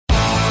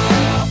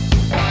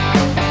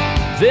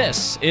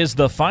This is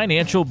the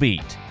Financial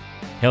Beat,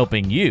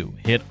 helping you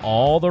hit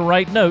all the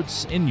right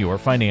notes in your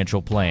financial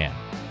plan.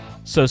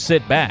 So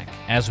sit back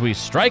as we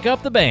strike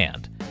up the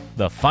band.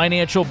 The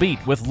Financial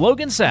Beat with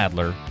Logan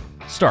Sadler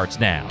starts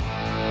now.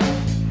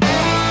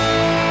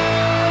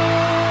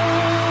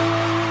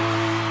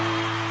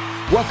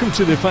 Welcome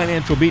to the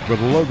Financial Beat with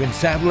Logan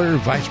Sadler,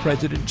 Vice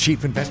President,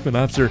 Chief Investment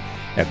Officer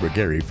at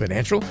Regary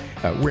Financial.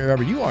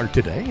 Wherever you are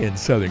today in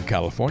Southern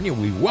California,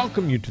 we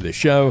welcome you to the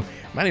show.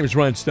 My name is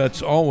Ron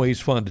Stutz. Always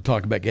fun to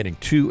talk about getting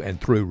to and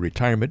through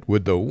retirement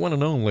with the one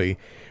and only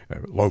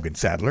Logan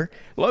Sadler.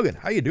 Logan,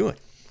 how you doing?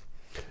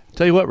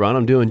 Tell you what, Ron,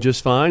 I'm doing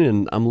just fine,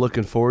 and I'm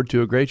looking forward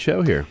to a great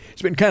show here.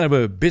 It's been kind of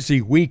a busy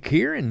week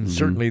here, and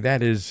certainly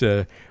that is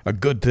a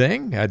good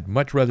thing. I'd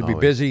much rather be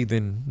busy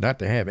than not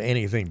to have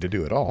anything to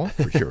do at all,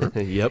 for sure.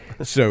 Yep.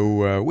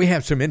 So we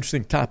have some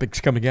interesting topics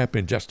coming up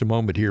in just a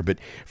moment here, but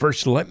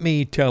first let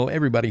me tell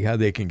everybody how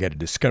they can get a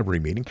discovery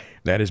meeting.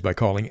 That is by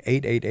calling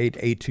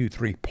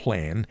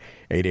 888-823-PLAN,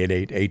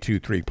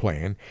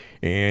 888-823-PLAN.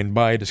 And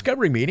by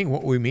discovery meeting,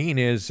 what we mean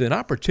is an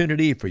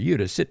opportunity for you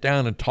to sit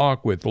down and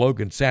talk with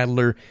Logan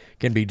Sadler.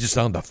 Can be just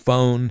on the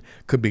phone,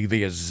 could be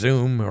via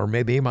Zoom, or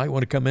maybe you might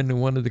want to come into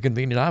one of the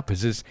convenient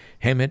offices,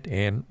 Hemet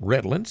and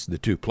Redlands, the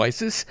two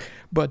places.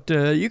 But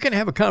you can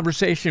have a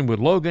conversation with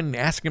Logan,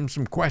 ask him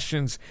some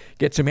questions,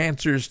 get some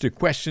answers to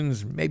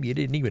questions maybe you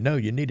didn't even know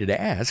you needed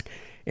to ask.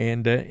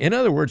 And in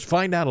other words,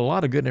 find out a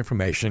lot of good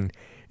information.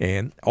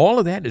 And all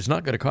of that is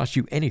not going to cost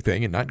you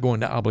anything and not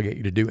going to obligate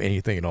you to do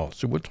anything at all.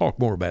 So we'll talk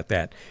more about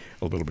that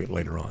a little bit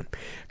later on.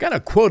 Got a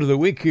quote of the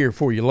week here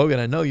for you, Logan.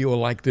 I know you will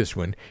like this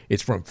one.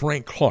 It's from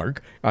Frank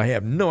Clark. I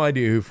have no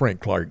idea who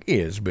Frank Clark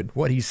is, but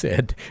what he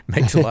said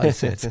makes a lot of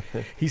sense.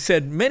 He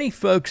said, many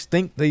folks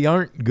think they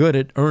aren't good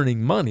at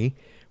earning money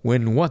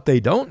when what they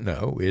don't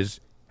know is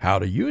how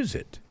to use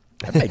it.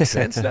 That makes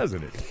sense,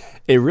 doesn't it?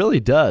 It really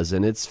does,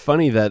 and it's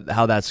funny that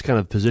how that's kind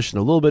of positioned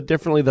a little bit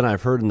differently than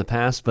I've heard in the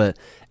past, but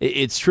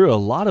it's true. A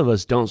lot of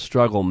us don't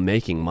struggle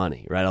making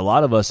money, right? A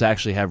lot of us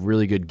actually have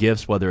really good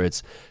gifts, whether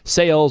it's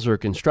sales or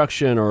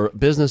construction or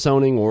business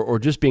owning or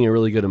just being a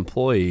really good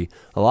employee.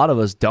 A lot of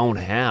us don't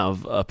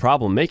have a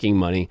problem making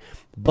money,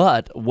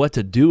 but what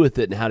to do with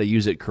it and how to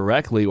use it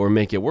correctly or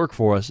make it work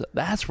for us,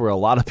 that's where a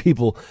lot of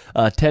people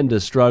tend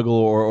to struggle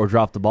or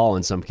drop the ball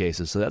in some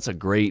cases. So that's a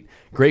great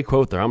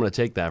quote there. I'm going to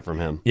take that from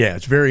him. Yeah,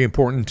 it's very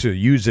important to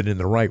use it in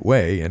the right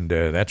way, and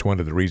that's one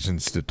of the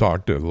reasons to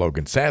talk to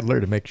Logan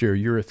Sadler, to make sure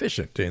you're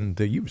efficient in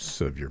the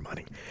use of your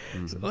money.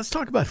 So let's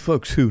talk about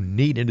folks who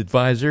need an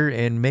advisor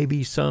and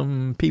maybe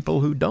some people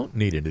who don't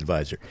need an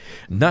advisor.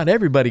 Not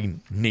everybody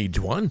needs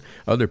one.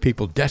 Other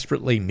people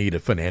desperately need a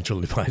financial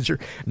advisor.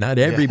 Not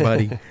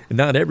everybody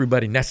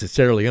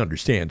necessarily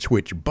understands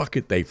which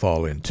bucket they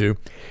fall into.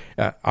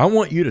 I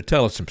want you to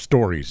tell us some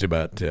stories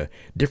about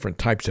different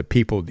types of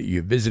people that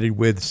you visited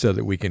with so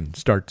that we can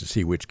start to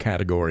see which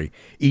category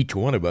each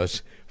one of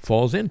us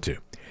falls into.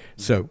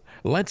 So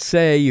let's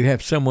say you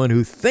have someone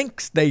who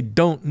thinks they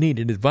don't need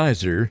an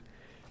advisor.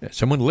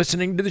 Someone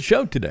listening to the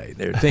show today,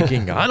 they're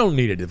thinking, I don't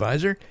need an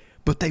advisor,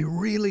 but they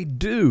really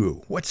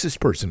do. What's this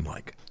person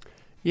like?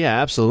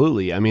 Yeah,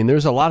 absolutely. I mean,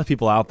 there's a lot of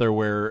people out there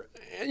where,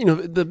 you know,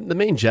 the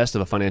main gist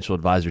of a financial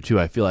advisor, too,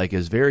 I feel like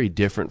is very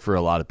different for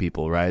a lot of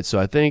people, right? So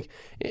I think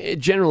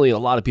generally a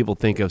lot of people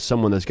think of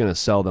someone that's going to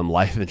sell them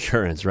life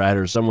insurance, right?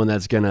 Or someone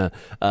that's going to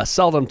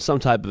sell them some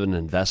type of an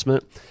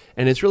investment.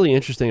 And it's really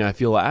interesting, I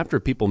feel, after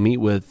people meet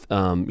with,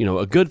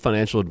 a good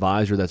financial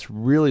advisor that's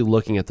really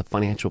looking at the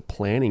financial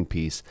planning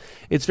piece,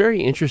 it's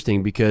very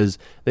interesting because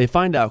they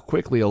find out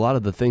quickly a lot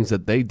of the things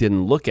that they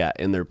didn't look at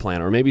in their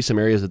plan, or maybe some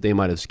areas that they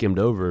might have skimmed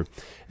over.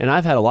 And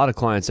I've had a lot of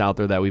clients out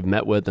there that we've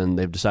met with and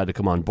they've decided to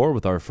come on board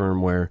with our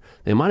firm where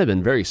they might have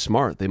been very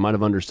smart. They might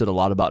have understood a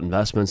lot about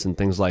investments and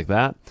things like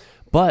that.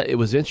 But it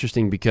was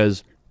interesting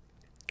because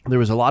there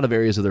was a lot of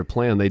areas of their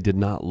plan they did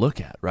not look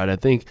at, right? I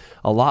think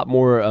a lot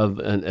more of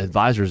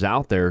advisors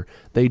out there,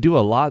 they do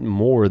a lot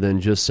more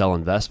than just sell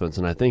investments.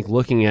 And I think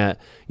looking at,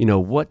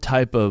 what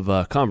type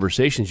of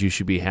conversations you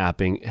should be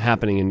happening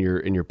in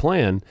your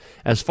plan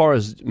as far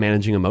as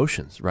managing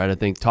emotions, right? I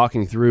think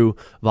talking through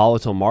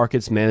volatile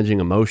markets,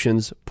 managing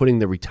emotions, putting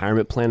the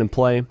retirement plan in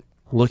play,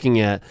 looking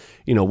at,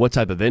 what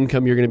type of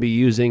income you're going to be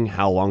using,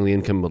 how long the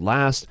income would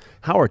last,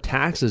 how are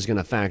taxes going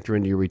to factor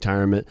into your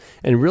retirement,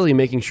 and really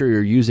making sure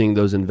you're using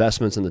those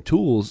investments and the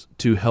tools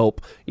to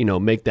help,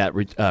 make that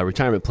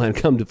retirement plan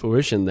come to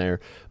fruition there.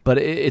 But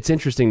it's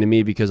interesting to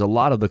me because a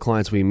lot of the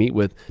clients we meet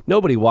with,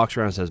 nobody walks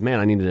around and says, man,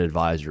 I need an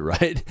advisor,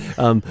 right?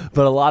 But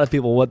a lot of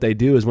people, what they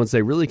do is once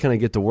they really kind of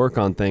get to work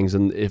on things,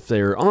 and if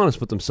they're honest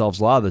with themselves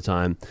a lot of the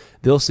time,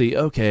 they'll see,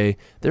 okay,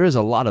 there is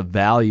a lot of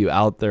value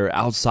out there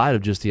outside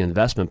of just the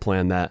investment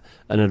plan that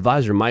an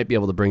advisor might be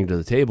able to bring to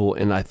the table.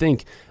 And I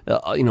think,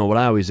 what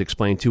I always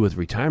explain too with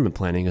retirement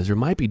planning is there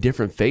might be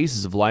different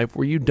phases of life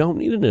where you don't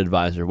need an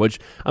advisor, which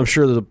I'm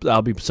sure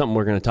that'll be something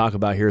we're going to talk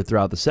about here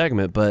throughout the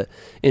segment. But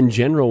in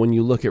general, when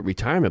you look at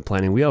retirement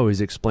planning, we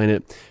always explain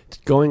it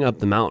going up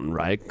the mountain,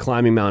 right?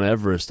 Climbing Mount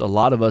Everest. A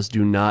lot of us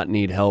do not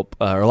need help,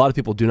 or a lot of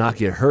people do not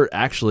get hurt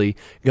actually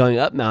going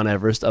up Mount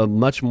Everest.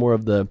 Much more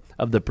of the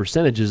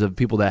percentages of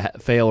people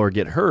that fail or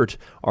get hurt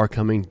are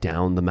coming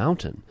down the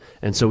mountain.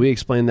 And so we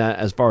explain that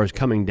as far as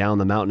coming down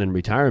the mountain in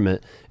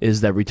retirement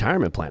is that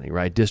retirement planning,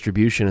 right?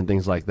 Distribution and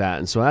things like that.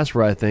 And so that's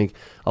where I think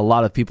a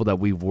lot of people that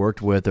we've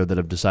worked with or that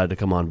have decided to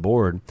come on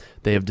board,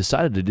 they have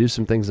decided to do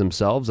some things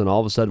themselves. And all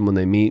of a sudden when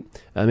they meet,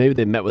 maybe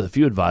they met with a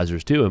few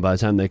advisors too. And by the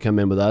time they come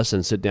in with us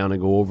and sit down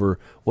and go over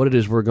what it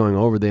is we're going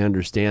over, they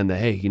understand that,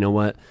 hey, you know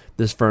what?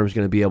 This firm's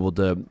going to be able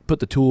to put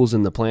the tools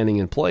and the planning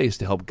in place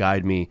to help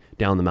guide me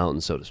down the mountain,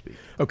 so to speak.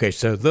 Okay,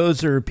 so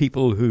those are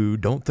people who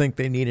don't think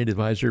they need an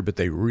advisor, but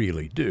they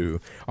really do.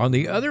 On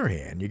the other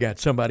hand, you got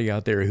somebody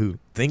out there who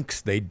thinks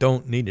they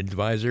don't need an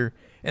advisor,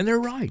 and they're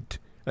right.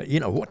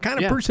 What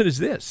kind of person is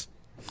this?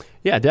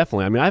 Yeah,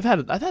 definitely. I mean, I've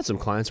had some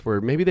clients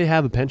where maybe they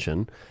have a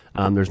pension.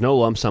 There's no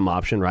lump sum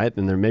option, right?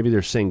 And maybe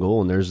they're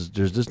single, and there's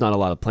just not a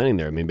lot of planning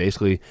there. I mean,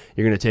 basically,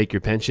 you're going to take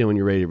your pension when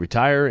you're ready to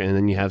retire, and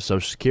then you have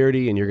Social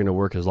Security, and you're going to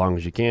work as long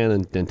as you can,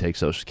 and then take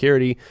Social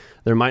Security.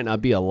 There might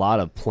not be a lot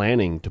of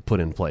planning to put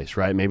in place,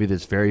 right? Maybe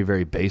that's very,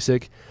 very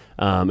basic.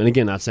 And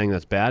again, not saying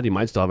that's bad. You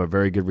might still have a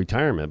very good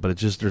retirement, but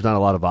it's just there's not a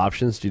lot of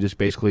options. You just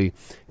basically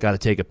got to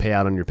take a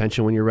payout on your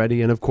pension when you're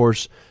ready. And of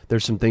course,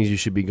 there's some things you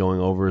should be going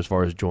over as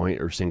far as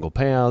joint or single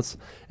payouts.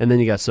 And then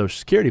you got Social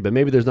Security, but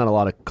maybe there's not a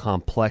lot of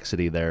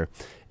complexity there.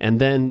 And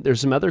then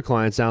there's some other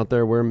clients out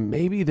there where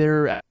maybe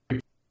they're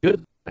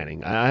good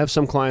planning. I have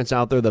some clients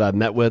out there that I've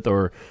met with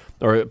or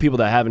people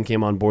that haven't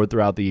came on board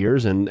throughout the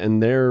years,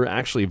 and they're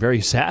actually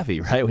very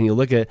savvy, right? When you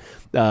look at,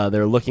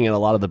 they're looking at a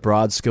lot of the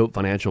broad scope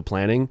financial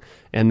planning,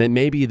 and then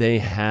maybe they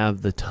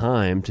have the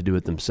time to do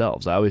it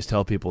themselves. I always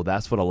tell people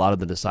that's what a lot of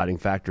the deciding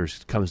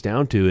factors comes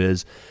down to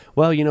is,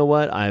 well, you know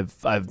what,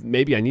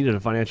 maybe I needed a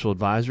financial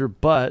advisor,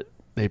 but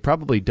they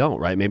probably don't,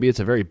 right? Maybe it's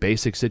a very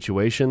basic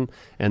situation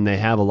and they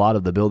have a lot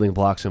of the building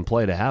blocks in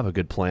play to have a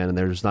good plan, and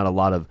there's not a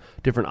lot of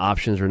different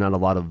options or not a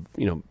lot of,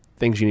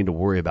 things you need to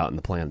worry about in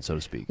the plan, so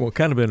to speak. Well,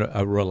 kind of in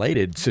a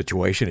related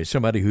situation is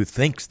somebody who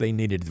thinks they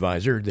need an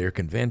advisor. They're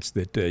convinced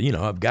that,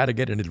 I've got to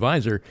get an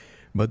advisor,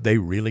 but they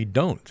really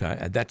don't.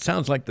 That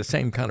sounds like the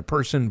same kind of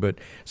person, but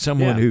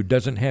someone who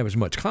doesn't have as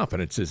much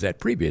confidence as that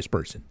previous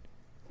person.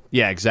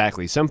 Yeah,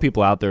 exactly. Some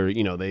people out there,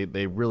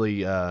 they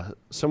really,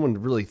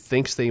 someone really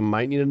thinks they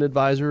might need an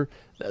advisor,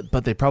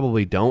 but they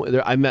probably don't.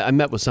 I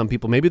met with some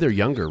people, maybe they're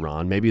younger,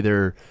 Ron. Maybe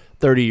they're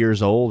 30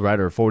 years old, right,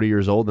 or 40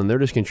 years old, and they're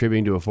just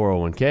contributing to a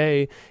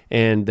 401k,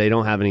 and they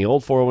don't have any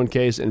old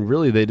 401ks, and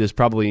really they just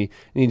probably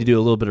need to do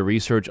a little bit of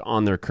research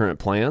on their current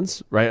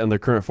plans, right, on their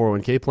current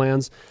 401k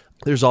plans.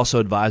 There's also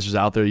advisors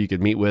out there you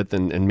could meet with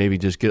and maybe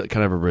just get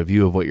kind of a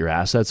review of what your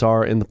assets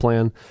are in the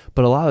plan.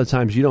 But a lot of the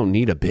times you don't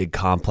need a big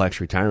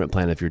complex retirement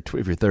plan if you're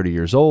 30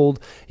 years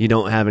old. You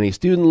don't have any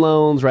student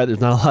loans, right?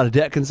 There's not a lot of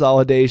debt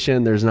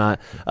consolidation. There's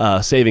not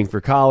saving for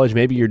college.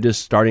 Maybe you're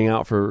just starting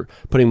out for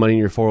putting money in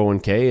your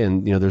 401k,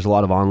 and there's a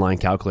lot of online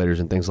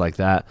calculators and things like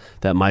that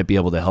that might be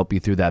able to help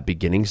you through that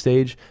beginning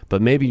stage.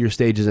 But maybe your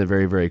stage isn't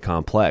very, very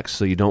complex,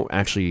 so you don't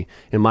actually,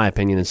 in my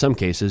opinion, in some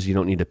cases, you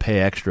don't need to pay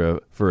extra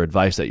for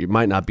advice that you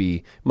might not be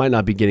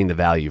getting the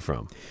value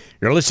from.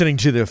 You're listening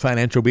to the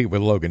Financial Beat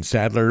with Logan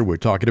Sadler. We're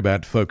talking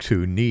about folks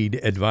who need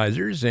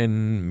advisors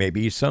and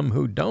maybe some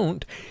who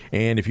don't.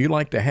 And if you'd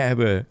like to have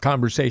a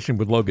conversation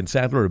with Logan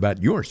Sadler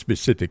about your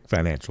specific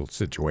financial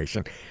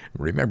situation,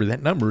 remember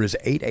that number is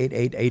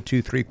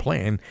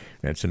 888-823-PLAN.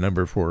 That's the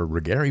number for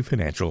Regari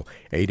Financial,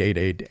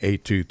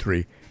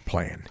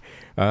 888-823-PLAN.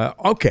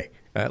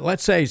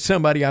 Let's say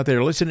somebody out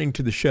there listening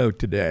to the show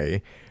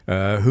today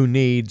who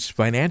needs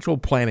financial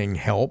planning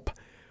help,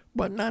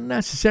 but not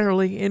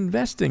necessarily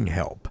investing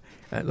help.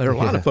 There are a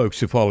lot of folks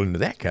who fall into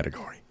that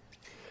category.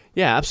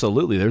 Yeah,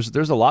 absolutely.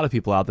 There's a lot of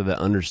people out there that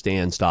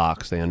understand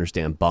stocks, they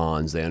understand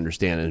bonds, they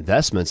understand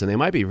investments, and they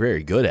might be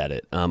very good at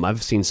it.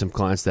 I've seen some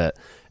clients that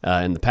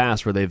in the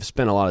past where they've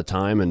spent a lot of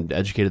time and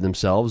educated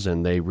themselves,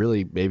 and they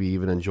really maybe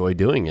even enjoy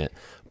doing it.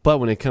 But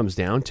when it comes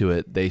down to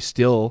it, they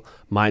still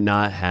might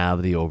not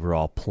have the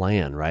overall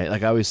plan, right?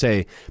 Like I always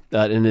say,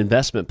 an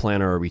investment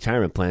plan or a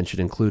retirement plan should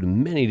include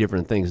many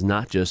different things,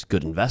 not just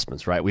good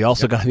investments, right? We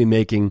also got to be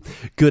making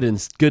good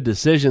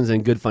decisions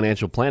and good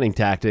financial planning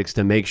tactics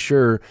to make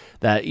sure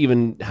that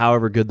even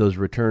however good those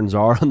returns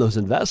are on those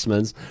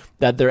investments,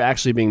 that they're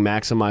actually being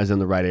maximized in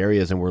the right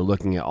areas, and we're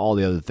looking at all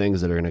the other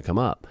things that are going to come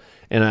up.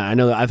 And I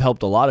know that I've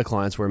helped a lot of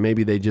clients where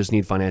maybe they just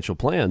need financial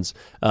plans,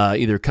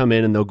 either come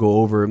in and they'll go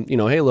over,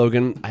 hey,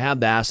 Logan, I have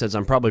the assets.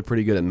 I'm probably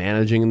pretty good at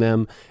managing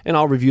them, and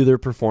I'll review their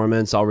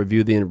performance. I'll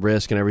review the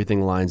risk and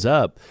everything lines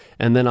up.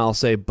 And then I'll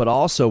say, but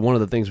also one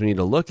of the things we need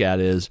to look at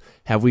is,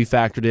 have we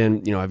factored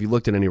in, have you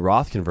looked at any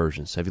Roth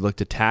conversions? Have you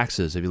looked at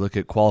taxes? Have you looked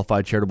at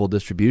qualified charitable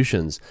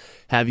distributions?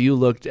 Have you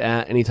looked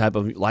at any type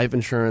of life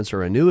insurance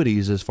or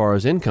annuities as far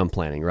as income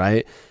planning,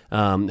 right?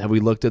 Have we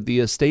looked at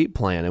the estate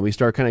plan? And we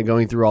start kind of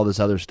going through all this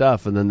other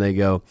stuff, and then they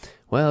go,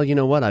 well, you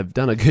know what? I've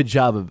done a good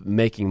job of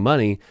making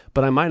money,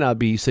 but I might not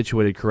be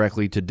situated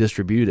correctly to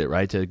distribute it,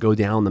 right? To go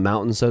down the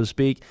mountain, so to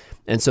speak.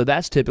 And so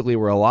that's typically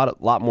where a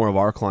lot more of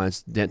our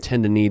clients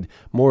tend to need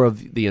more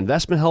of the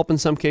investment help in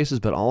some cases,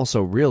 but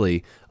also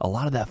really a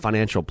lot of that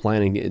financial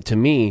planning. To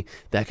me,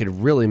 that could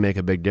really make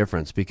a big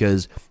difference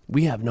because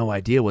we have no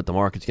idea what the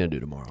market's going to do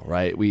tomorrow,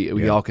 right?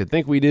 We all could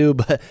think we do,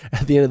 but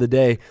at the end of the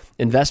day,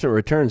 investment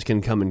returns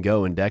can come and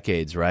go in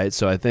decades, right?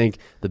 So I think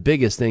the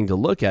biggest thing to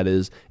look at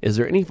is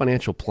there any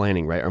financial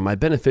planning, right? Are my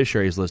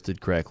beneficiaries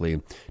listed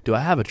correctly? Do I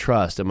have a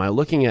trust? Am I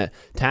looking at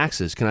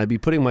taxes? Can I be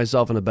putting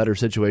myself in a better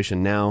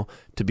situation now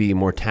to be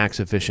more tax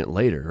efficient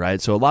later,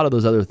 right? So a lot of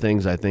those other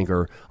things I think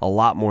are a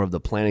lot more of the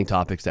planning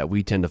topics that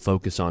we tend to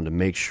focus on to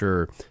make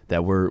sure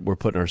that we're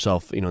putting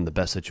ourselves, in the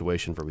best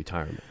situation for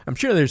retirement. I'm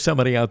sure there's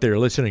somebody out there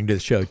listening to the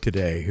show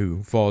today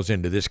who falls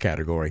into this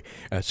category,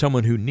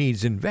 someone who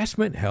needs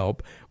investment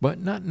help, but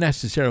not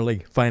necessarily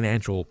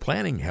financial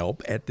planning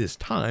help at this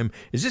time.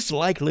 Is this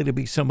likely to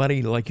be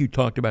somebody like you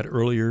talked about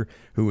earlier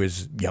who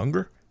is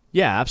younger?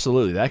 Yeah,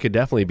 absolutely. That could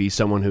definitely be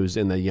someone who's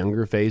in the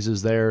younger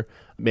phases there.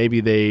 Maybe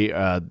they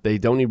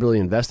don't need really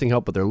investing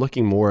help, but they're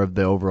looking more of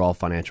the overall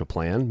financial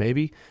plan,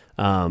 maybe.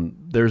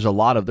 There's a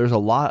lot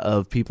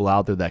of people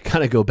out there that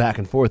kind of go back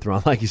and forth,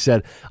 Ron. Like you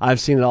said, I've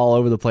seen it all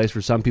over the place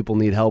where some people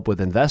need help with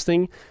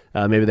investing.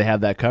 Maybe they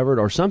have that covered,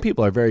 or some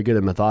people are very good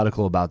and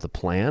methodical about the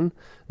plan.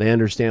 They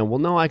understand, well,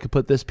 no, I could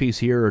put this piece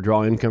here or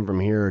draw income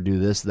from here or do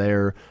this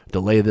there,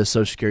 delay this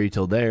Social Security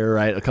till there,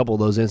 right? A couple of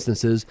those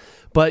instances.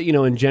 But,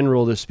 in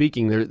general,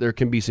 speaking, there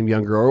can be some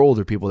younger or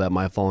older people that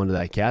might fall into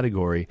that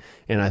category.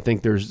 And I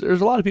think there's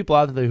a lot of people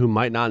out there who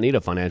might not need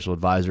a financial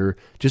advisor,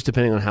 just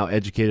depending on how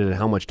educated and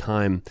how much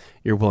time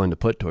you're willing to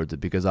put towards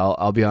it. Because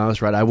I'll be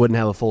honest, right, I wouldn't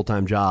have a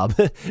full-time job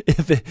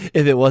if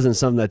it wasn't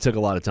something that took a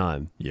lot of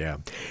time. Yeah.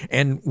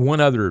 And one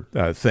other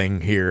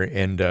thing here,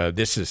 and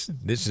this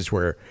is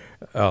where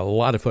a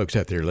lot of folks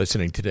out there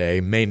listening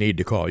today may need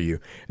to call you.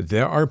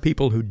 There are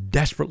people who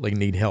desperately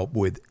need help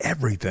with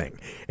everything,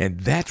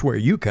 and that's where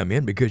you come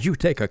in because you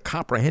take a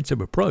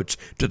comprehensive approach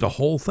to the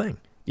whole thing.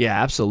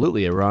 Yeah,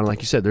 absolutely, Ron. Like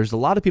you said, there's a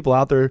lot of people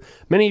out there.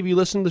 Many of you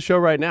listening to the show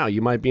right now,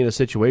 you might be in a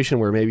situation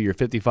where maybe you're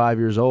 55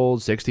 years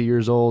old, 60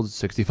 years old,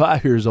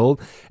 65 years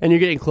old, and you're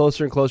getting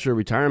closer and closer to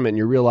retirement, and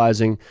you're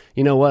realizing,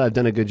 you know what, I've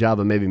done a good job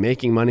of maybe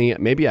making money.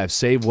 Maybe I've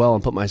saved well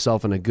and put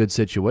myself in a good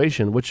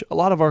situation, which a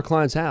lot of our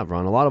clients have,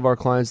 Ron. A lot of our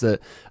clients that,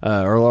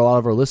 or a lot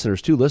of our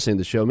listeners too listening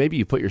to the show, maybe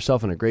you put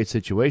yourself in a great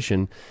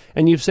situation,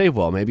 and you've saved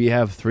well. Maybe you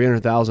have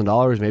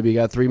 $300,000, maybe you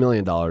got $3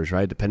 million,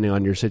 right, depending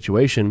on your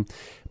situation.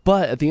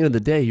 But at the end of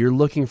the day, you're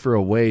looking for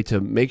a way to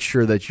make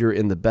sure that you're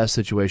in the best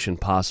situation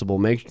possible,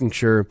 making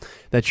sure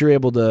that you're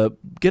able to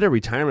get a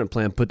retirement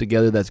plan put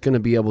together that's going to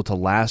be able to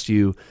last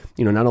you,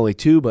 not only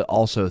to, but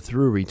also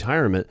through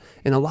retirement.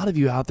 And a lot of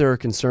you out there are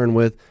concerned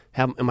with,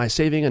 am I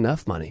saving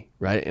enough money,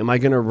 right? Am I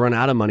going to run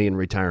out of money in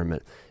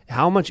retirement?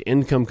 How much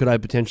income could I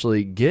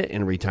potentially get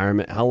in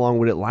retirement? How long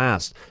would it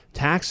last?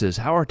 Taxes,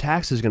 how are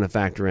taxes going to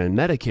factor in?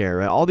 Medicare,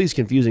 right? All these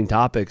confusing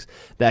topics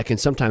that can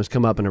sometimes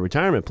come up in a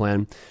retirement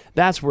plan.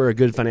 That's where a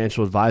good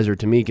financial advisor,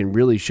 to me, can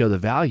really show the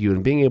value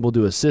in being able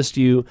to assist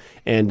you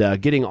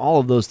and getting all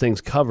of those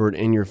things covered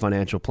in your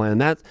financial plan. And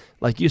that,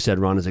 like you said,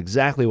 Ron, is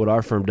exactly what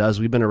our firm does.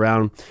 We've been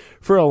around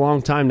for a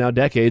long time now,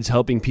 decades,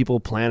 helping people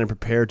plan and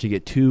prepare to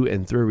get to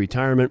and through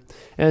retirement.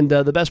 And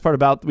the best part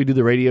about, we do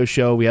the radio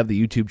show, we have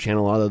the YouTube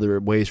channel, a lot of other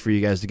ways for you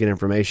guys to get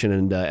information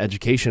and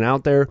education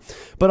out there.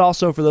 But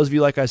also for those of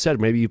you, like I said,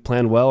 maybe you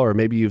planned well, or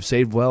maybe you've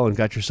saved well and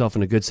got yourself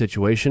in a good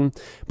situation,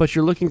 but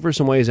you're looking for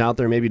some ways out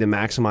there maybe to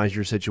maximize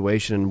your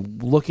situation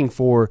and looking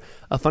for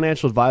a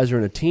financial advisor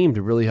and a team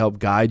to really help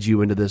guide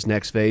you into this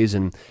next phase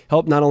and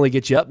help not only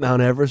get you up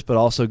Mount Everest, but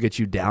also get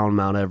you down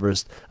Mount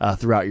Everest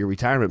throughout your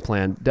retirement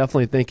plan.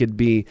 Definitely think it'd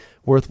be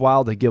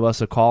worthwhile to give us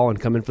a call and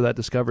come in for that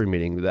discovery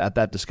meeting. At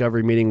that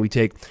discovery meeting, we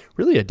take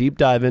really a deep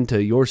dive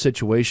into your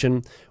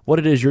situation, what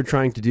it is you're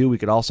trying to do. We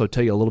could also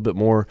tell you a little bit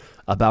more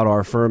about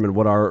our firm and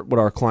what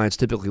our clients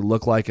typically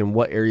look like and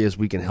what areas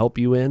we can help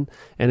you in.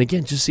 And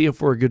again, just see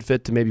if we're a good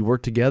fit to maybe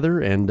work together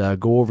and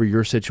go over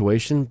your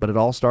situation. But it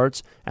all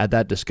starts at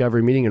that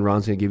discovery meeting, and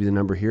Ron's going to give you the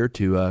number here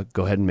to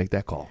go ahead and make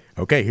that call.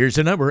 Okay, here's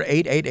the number,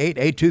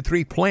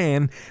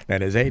 888-823-PLAN.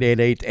 That is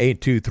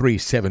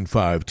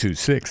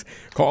 888-823-7526.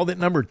 Call that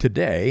number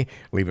today.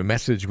 Leave a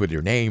message with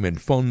your name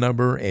and phone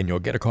number, and you'll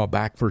get a call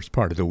back first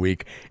part of the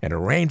week and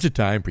arrange a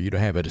time for you to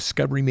have a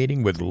discovery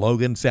meeting with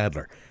Logan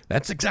Sadler.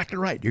 That's exactly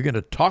right. You're going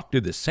to talk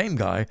to the same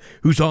guy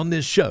who's on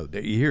this show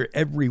that you hear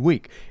every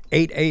week.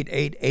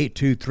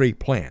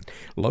 888-823-PLAN.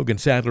 Logan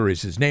Sadler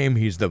is his name.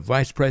 He's the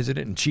Vice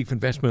President and Chief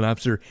Investment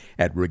Officer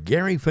at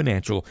Regary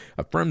Financial,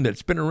 a firm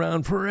that's been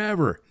around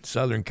forever in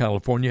Southern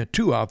California.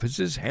 2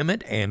 offices,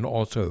 Hemet and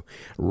also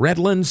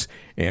Redlands.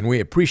 And we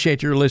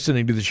appreciate your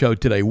listening to the show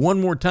today. One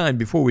more time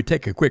before we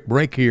take a quick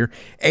break here,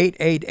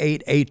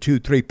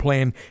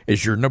 888-823-PLAN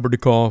is your number to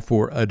call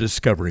for a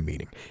discovery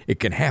meeting.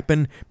 It can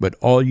happen, but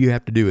all you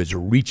have to do is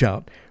reach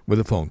out with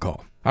a phone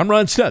call. I'm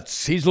Ron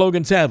Stutz. He's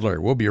Logan Sadler.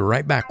 We'll be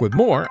right back with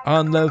more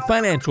on the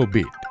Financial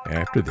Beat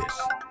after this.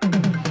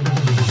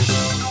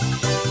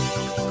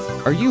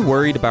 Are you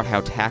worried about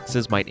how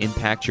taxes might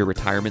impact your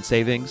retirement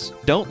savings?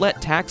 Don't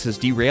let taxes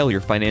derail your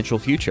financial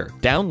future.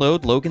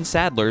 Download Logan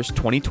Sadler's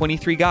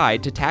 2023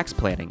 Guide to Tax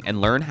Planning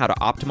and learn how to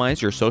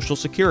optimize your Social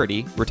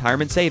Security,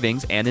 retirement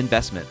savings, and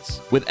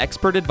investments. With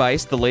expert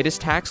advice, the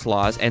latest tax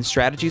laws, and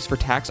strategies for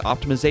tax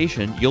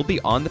optimization, you'll be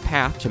on the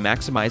path to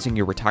maximizing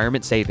your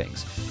retirement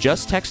savings.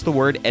 Just text the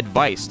word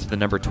ADVICE to the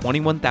number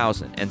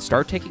 21000 and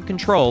start taking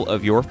control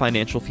of your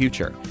financial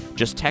future.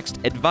 Just text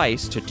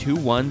ADVICE to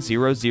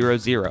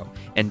 21000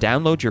 and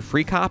download your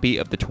free copy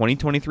of the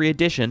 2023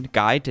 edition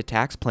Guide to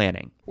Tax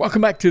Planning.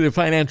 Welcome back to the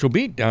Financial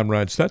Beat. I'm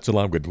Ron Stutz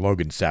along with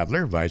Logan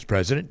Sadler, Vice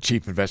President,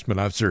 Chief Investment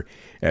Officer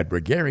at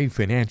Brigari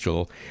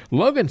Financial.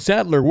 Logan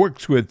Sadler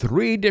works with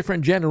 3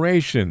 different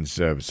generations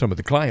of some of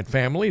the client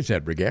families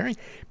at Brigari.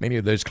 Many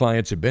of those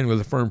clients have been with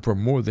the firm for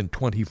more than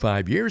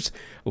 25 years.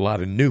 A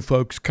lot of new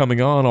folks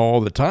coming on all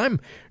the time.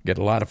 Get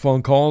a lot of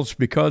phone calls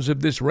because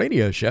of this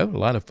radio show. A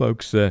lot of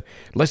folks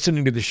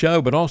listening to the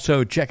show, but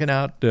also checking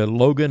out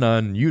Logan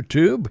on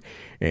YouTube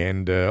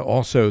and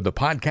also the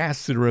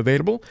podcasts that are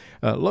available.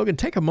 Logan,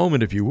 take a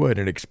moment, if you would,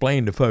 and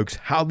explain to folks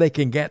how they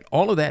can get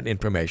all of that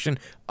information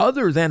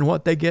other than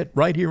what they get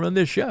right here on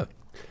this show.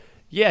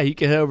 Yeah, you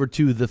can head over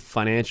to the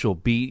Financial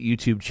Beat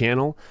YouTube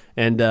channel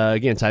and,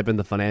 again, type in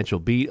the Financial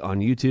Beat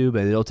on YouTube,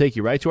 and it'll take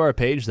you right to our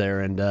page there.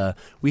 And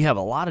we have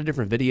a lot of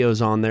different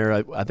videos on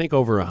there. I think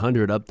over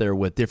 100 up there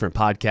with different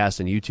podcasts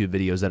and YouTube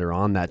videos that are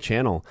on that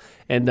channel.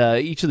 And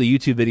each of the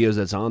YouTube videos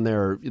that's on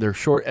there, they're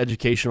short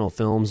educational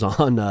films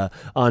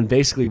on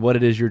basically what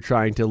it is you're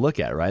trying to look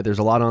at, right? There's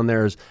a lot on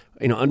there is,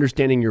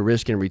 understanding your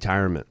risk in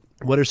retirement.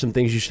 What are some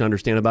things you should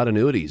understand about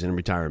annuities in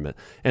retirement,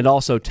 and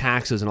also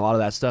taxes and a lot of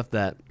that stuff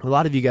that a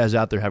lot of you guys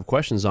out there have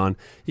questions on?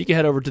 You can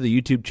head over to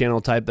the YouTube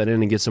channel, type that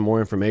in, and get some more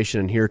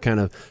information and hear kind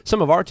of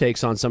some of our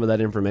takes on some of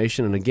that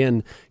information. And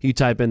again, you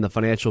type in the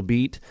Financial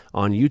Beat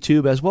on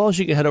YouTube, as well as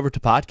you can head over to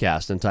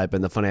podcast and type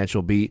in the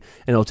Financial Beat,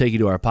 and it'll take you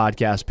to our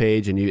podcast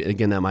page. And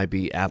again, that might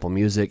be Apple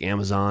Music,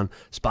 Amazon,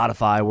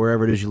 Spotify,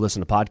 wherever it is you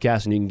listen to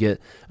podcasts, and you can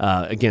get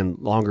again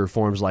longer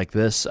forms like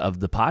this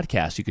of the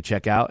podcast you could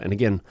check out. And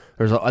again,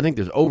 I think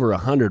there's over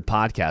 100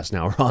 podcasts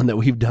now on that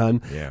we've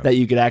done that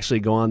you could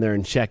actually go on there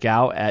and check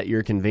out at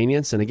your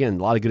convenience. And again,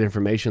 a lot of good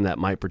information that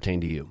might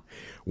pertain to you.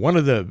 One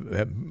of the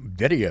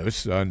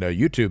videos on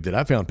YouTube that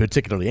I found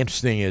particularly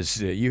interesting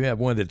is you have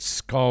one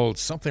that's called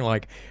something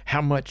like,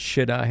 "How much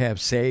should I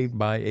have saved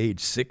by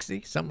age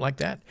 60?" Something like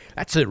that.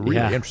 That's really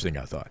interesting,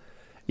 I thought.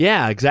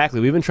 Yeah,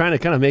 exactly. We've been trying to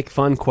kind of make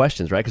fun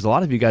questions, right? Because a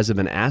lot of you guys have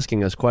been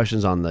asking us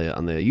questions on the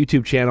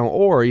YouTube channel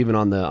or even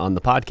on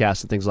the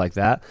podcast and things like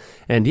that.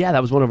 And yeah,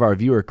 that was one of our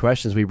viewer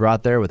questions we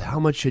brought there with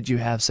how much should you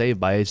have saved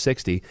by age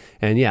 60?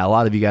 And yeah, a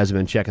lot of you guys have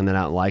been checking that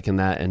out and liking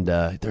that. And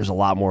there's a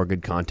lot more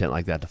good content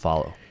like that to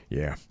follow.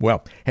 Yeah.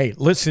 Well, hey,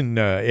 listen,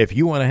 if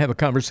you want to have a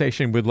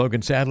conversation with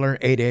Logan Sadler,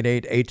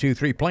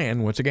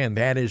 888-823-PLAN. Once again,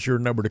 that is your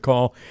number to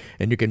call,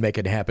 and you can make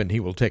it happen. He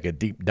will take a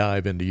deep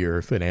dive into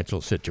your financial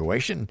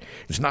situation.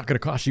 It's not going to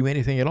cost you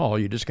anything at all.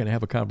 You're just going to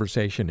have a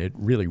conversation. It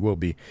really will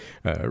be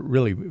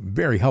really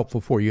very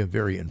helpful for you,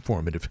 very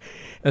informative.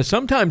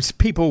 Sometimes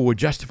people will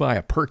justify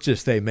a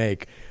purchase they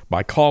make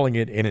by calling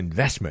it an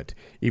investment,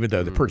 even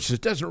though the purchase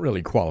doesn't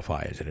really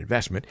qualify as an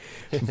investment.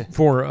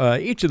 For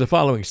each of the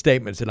following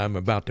statements that I'm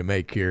about to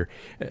make here,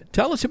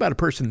 tell us about a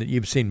person that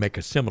you've seen make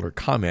a similar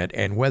comment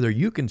and whether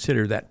you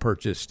consider that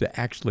purchase to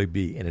actually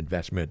be an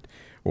investment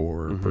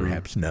or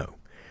perhaps no.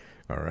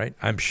 All right.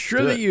 I'm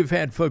sure that you've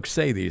had folks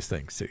say these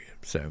things to you.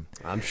 So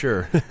I'm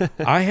sure.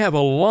 I have a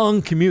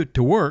long commute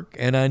to work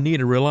and I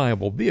need a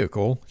reliable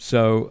vehicle,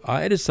 so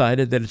I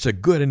decided that it's a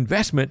good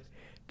investment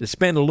to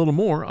spend a little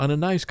more on a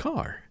nice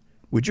car.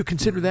 Would you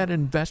consider that an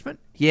investment?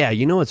 Yeah,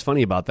 what's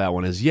funny about that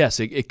one is, yes,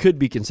 it could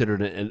be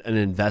considered an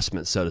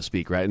investment, so to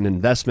speak, right? An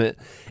investment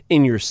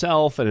in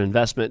yourself, an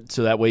investment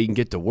so that way you can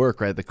get to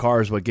work, right? The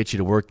car is what gets you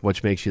to work,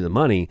 which makes you the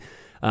money.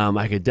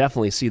 I could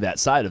definitely see that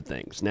side of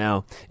things.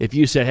 Now, if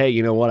you said, hey,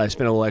 you know what, I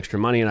spent a little extra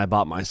money and I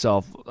bought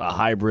myself a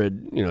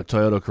hybrid,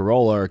 Toyota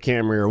Corolla or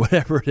Camry or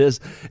whatever it is,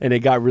 and it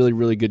got really,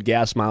 really good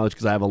gas mileage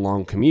because I have a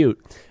long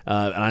commute,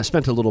 and I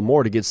spent a little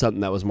more to get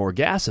something that was more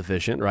gas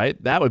efficient,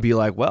 right? That would be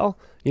like, well,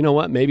 you know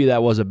what, maybe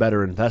that was a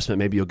better investment.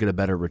 Maybe you'll get a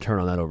better return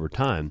on that over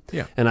time.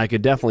 Yeah. And I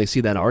could definitely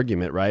see that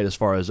argument, right, as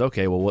far as,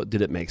 okay, well, what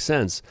did it make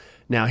sense?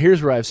 Now,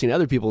 here's where I've seen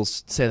other people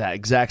say that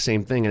exact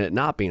same thing and it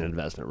not being an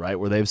investment, right,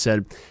 where they've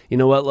said, you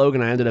know what,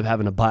 Logan, I ended up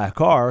having to buy a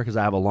car because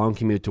I have a long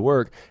commute to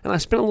work, and I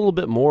spent a little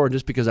bit more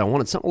just because I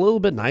wanted something a little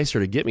bit nicer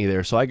to get me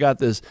there. So I got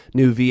this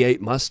new V8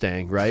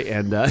 Mustang, right,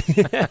 and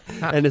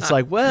and it's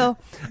like, well,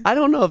 I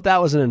don't know if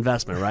that was an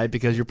investment, right,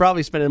 because you're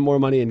probably spending more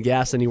money in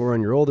gas than you were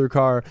on your older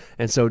car,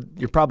 and so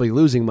you're probably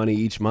losing money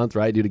each month,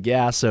 right, due to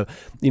gas. So,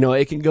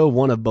 it can go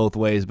one of both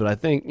ways, but I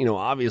think,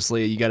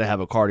 obviously you got to have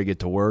a car to get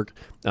to work.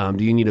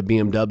 Do you need a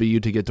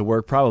BMW to get to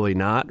work? Probably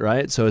not,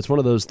 right? So it's one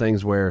of those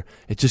things where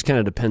it just kind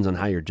of depends on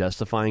how you're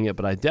justifying it.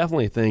 But I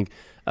definitely think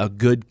a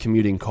good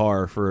commuting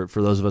car for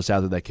those of us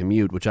out there that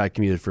commute, which I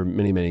commuted for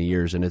many, many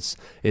years. And it's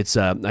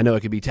I know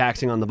it could be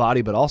taxing on the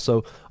body, but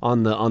also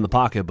on the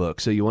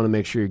pocketbook. So you want to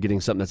make sure you're getting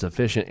something that's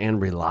efficient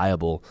and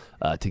reliable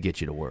to get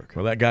you to work.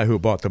 Well, that guy who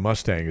bought the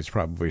Mustang is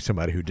probably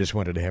somebody who just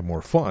wanted to have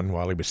more fun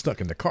while he was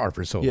stuck in the car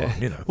for so long.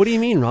 What do you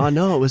mean, Ron?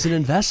 No, it was an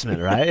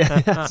investment, right?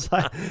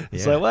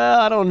 It's like, well,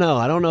 I don't know.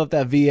 I don't know if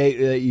that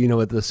V8,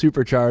 with the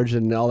supercharge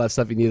and all that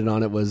stuff you needed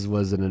on it was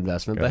an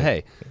investment. But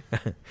hey,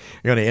 you're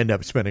going to end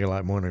up spending a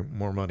lot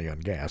more money on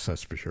gas,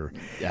 that's for sure.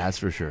 Yeah, that's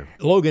for sure.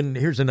 Logan,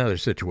 here's another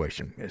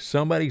situation.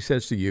 Somebody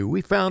says to you,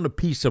 we found a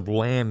piece of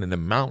land in the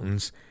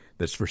mountains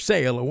that's for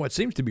sale at what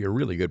seems to be a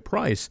really good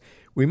price.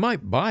 We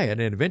might buy it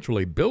and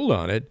eventually build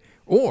on it,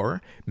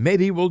 or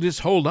maybe we'll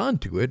just hold on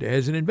to it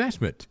as an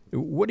investment.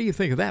 What do you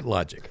think of that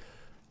logic?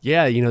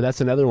 Yeah,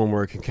 that's another one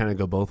where it can kind of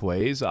go both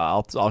ways.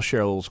 I'll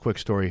share a little quick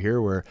story here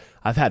where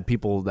I've had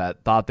people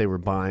that thought they were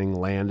buying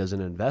land as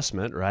an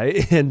investment,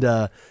 right? And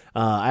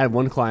I had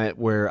one client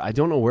where I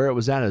don't know where it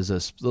was at. It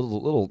was a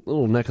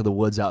little neck of the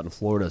woods out in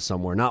Florida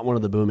somewhere, not one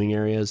of the booming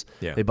areas.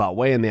 Yeah. They bought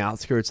way in the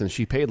outskirts, and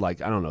she paid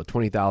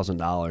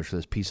 $20,000 for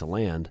this piece of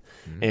land,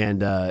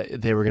 and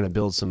they were going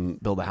to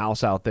build a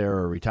house out there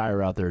or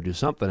retire out there or do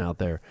something out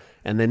there.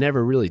 And they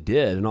never really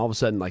did. And all of a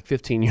sudden,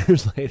 15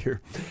 years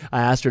later,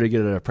 I asked her to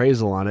get an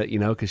appraisal on it,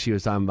 because she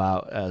was talking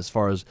about as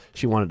far as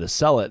she wanted to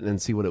sell it and then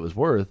see what it was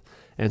worth.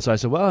 And so I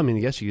said, well, I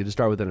guess you could just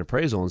start with an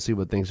appraisal and see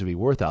what things would be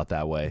worth out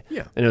that way.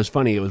 Yeah. And it was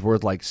funny. It was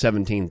worth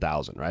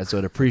 $17,000, right? So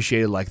it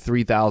appreciated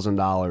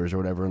 $3,000 or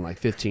whatever in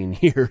 15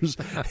 years.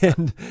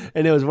 and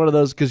it was one of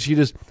those, because she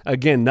just,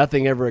 again,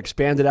 nothing ever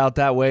expanded out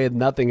that way.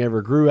 Nothing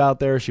ever grew out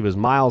there. She was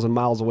miles and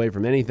miles away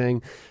from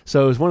anything.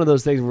 So it was one of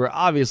those things where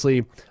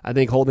obviously I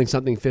think holding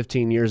something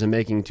 15 years and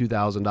making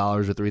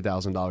 $2,000 or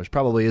 $3,000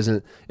 probably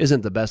isn't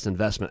the best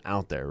investment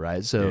out there,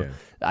 right? So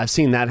I've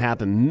seen that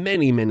happen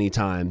many, many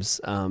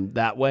times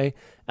that way.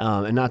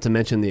 And not to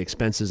mention the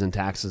expenses and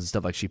taxes and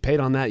stuff like she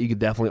paid on that. You could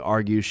definitely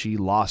argue she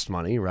lost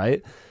money,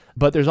 right?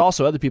 But there's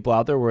also other people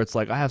out there where it's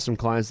I have some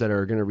clients that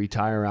are going to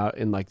retire out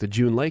in the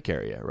June Lake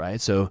area,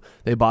 right? So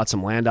they bought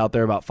some land out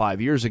there about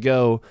 5 years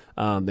ago.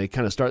 They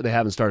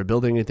haven't started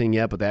building anything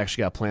yet, but they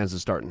actually got plans to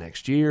start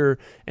next year.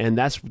 And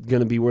that's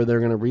going to be where they're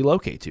going to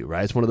relocate to,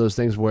 right? It's one of those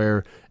things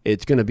where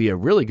it's going to be a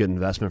really good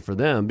investment for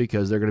them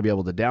because they're going to be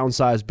able to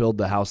downsize, build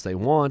the house they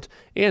want,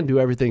 and do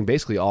everything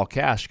basically all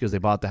cash because they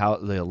bought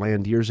the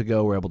land years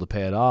ago, were able to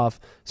pay it off,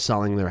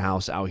 selling their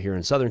house out here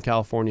in Southern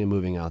California,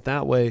 moving out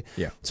that way.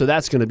 Yeah. So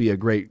that's going to be a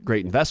great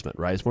investment,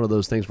 right? It's one of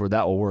those things where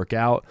that will work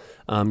out.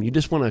 You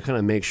just want to kind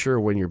of make sure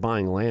when you're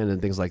buying land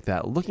and things like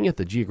that, looking at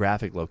the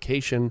geographic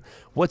location,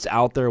 what's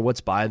out there,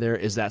 what's by there,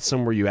 is that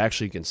somewhere you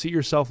actually can see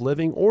yourself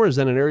living, or is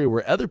that an area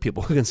where other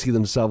people can see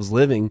themselves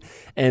living?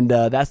 And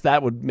that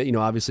would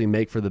obviously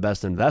make for the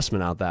best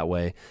investment out that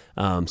way.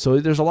 So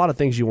there's a lot of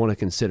things you want to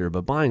consider,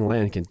 but buying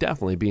land can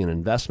definitely be an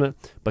investment,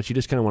 but you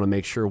just kind of want to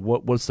make sure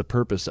what's the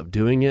purpose of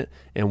doing it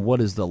and what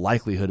is the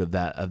likelihood of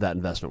that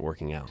investment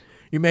working out.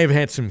 You may have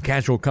had some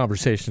casual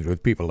conversations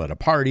with people at a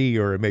party,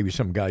 or maybe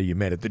some guy you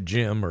met at the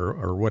gym,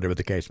 or whatever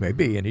the case may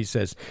be, and he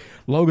says,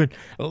 Logan,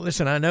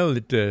 listen, I know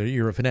that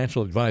you're a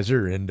financial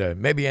advisor,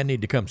 and maybe I need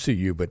to come see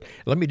you, but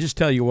let me just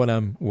tell you what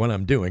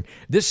I'm doing.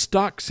 This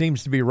stock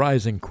seems to be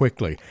rising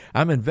quickly.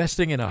 I'm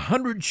investing in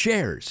 100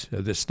 shares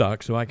of this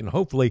stock so I can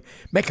hopefully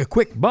make a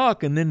quick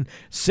buck and then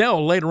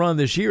sell later on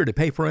this year to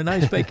pay for a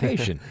nice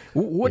vacation.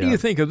 What do you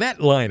think of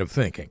that line of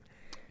thinking?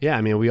 Yeah,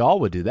 we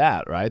all would do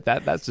that, right?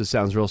 That just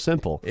sounds real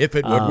simple. If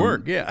it would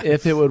work, yeah.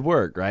 If it would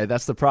work, right?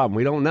 That's the problem.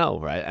 We don't know,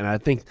 right? And I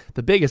think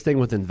the biggest thing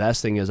with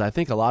investing is I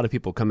think a lot of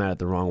people come at it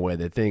the wrong way.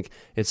 They think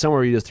it's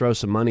somewhere you just throw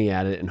some money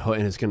at it and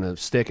it's going to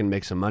stick and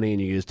make some money, and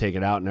you just take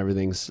it out and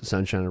everything's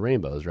sunshine and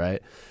rainbows,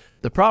 right?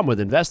 The problem with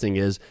investing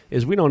is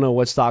we don't know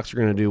what stocks are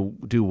going to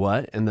do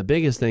what, and the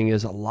biggest thing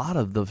is a lot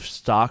of the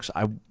stocks.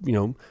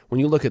 When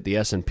you look at the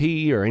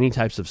S&P or any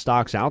types of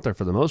stocks out there,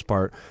 for the most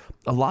part,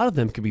 a lot of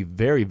them can be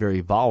very,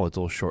 very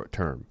volatile short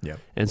term. Yeah.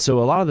 And so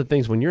a lot of the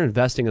things when you're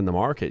investing in the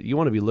market, you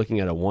want to be looking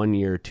at a 1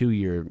 year, 2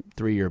 year,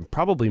 3 year,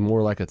 probably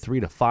more like a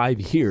 3 to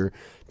 5 year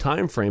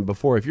time frame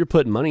before, if you're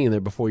putting money in there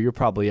before you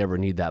probably ever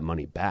need that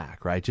money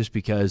back, right? Just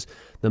because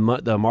the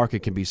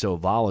market can be so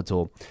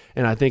volatile.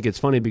 And I think it's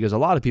funny because a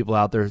lot of people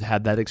out there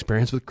had that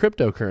experience with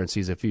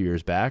cryptocurrencies a few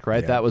years back,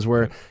 right? Yeah. That was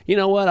where, you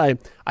know what,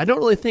 I don't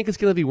really think it's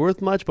going to be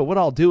worth much, but what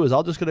I'll do is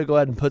I'll just going to go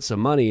ahead and put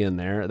some money in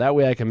there. That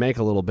way I can make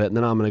a little bit, and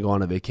then I'm going to go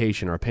on a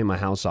vacation or pay my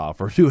house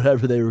off or do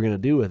whatever they were going to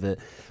do with it.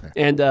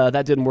 And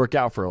that didn't work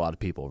out for a lot of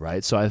people,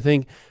 right? So I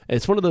think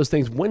it's one of those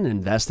things when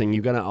investing,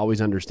 you've got to always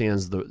understand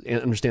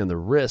the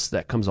risk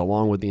that comes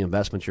along with the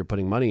investments you're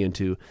putting money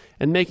into,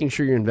 and making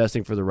sure you're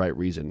investing for the right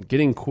reason.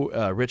 Getting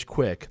rich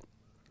quick,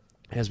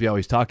 as we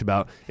always talked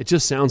about, it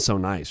just sounds so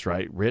nice,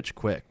 right? Rich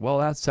quick. Well,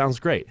 that sounds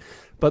great.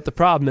 But the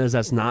problem is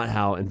that's not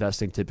how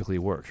investing typically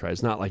works, right?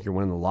 It's not like you're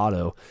winning the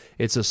lotto.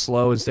 It's a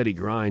slow and steady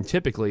grind.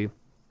 Typically,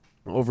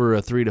 over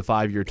a 3 to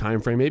 5 year time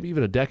frame, maybe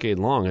even a decade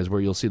long, is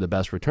where you'll see the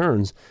best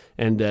returns.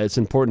 And it's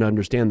important to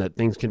understand that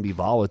things can be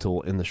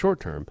volatile in the short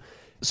term.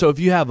 So if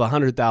you have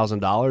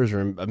 $100,000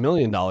 or $1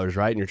 million,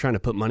 right, and you're trying to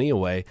put money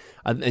away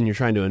and you're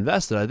trying to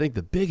invest it, I think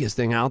the biggest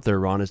thing out there,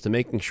 Ron, is to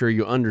making sure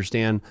you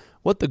understand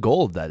what the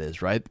goal of that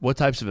is, right? What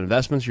types of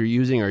investments you're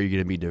using? Are you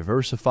going to be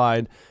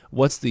diversified?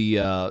 What's the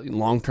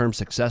long-term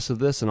success of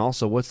this? And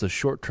also, what's the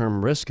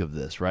short-term risk of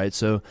this, right?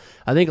 So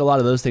I think a lot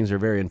of those things are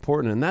very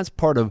important. And that's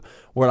part of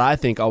what I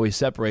think always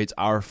separates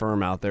our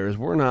firm out there is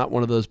we're not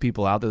one of those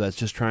people out there that's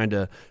just trying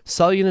to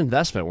sell you an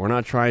investment. We're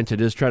not trying to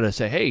just try to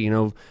say, hey,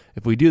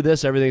 if we do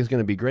this, everything's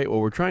going to be great.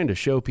 What we're trying to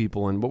show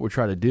people and what we're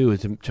trying to do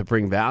is to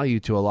bring value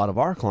to a lot of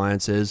our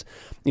clients is,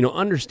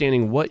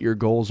 understanding what your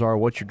goals are,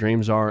 what your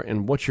dreams are,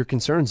 and what your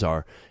concerns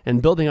are,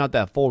 and building out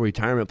that full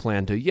retirement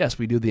plan to, yes,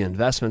 we do the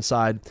investment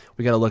side.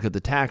 We got to look at the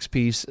tax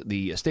piece,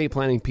 the estate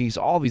planning piece,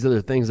 all these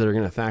other things that are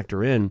going to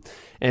factor in.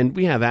 And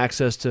we have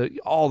access to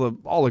all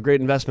the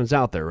great investments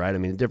out there, right? I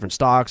mean, different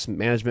stocks,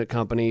 management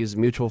companies,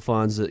 mutual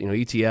funds,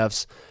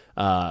 ETFs,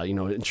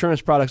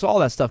 insurance products, all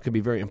that stuff could be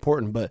very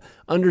important, but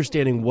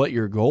understanding what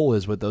your goal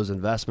is with those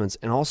investments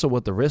and also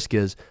what the risk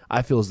is,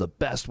 I feel is the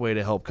best way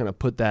to help kind of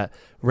put that,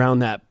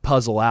 round that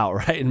puzzle out,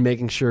 right? And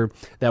making sure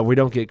that we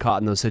don't get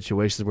caught in those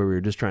situations where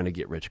we're just trying to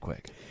get rich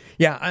quick.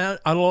 Yeah,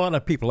 a lot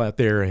of people out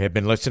there have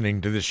been listening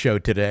to this show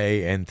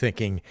today and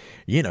thinking,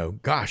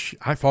 gosh,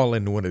 I fall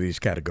into one of these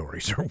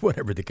categories or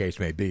whatever the case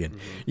may be. And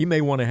you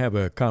may want to have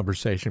a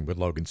conversation with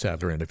Logan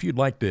Sadler. And if you'd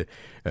like to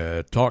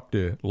talk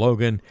to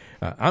Logan,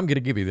 I'm going to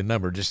give you the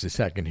number just a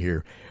second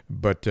here.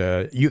 But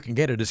you can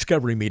get a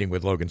discovery meeting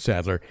with Logan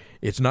Sadler.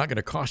 It's not going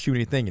to cost you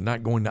anything and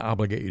not going to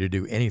obligate you to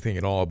do anything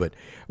at all. But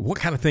what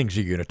kind of things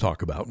are you going to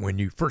talk about when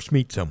you first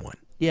meet someone?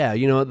 Yeah,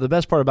 the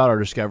best part about our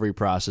discovery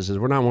process is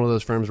we're not one of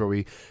those firms where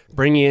we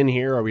bring you in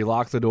here or we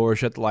lock the door,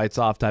 shut the lights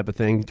off type of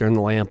thing, turn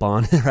the lamp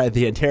on, right?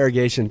 The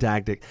interrogation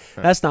tactic.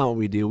 Right. That's not what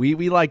we do.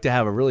 We like to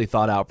have a really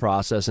thought out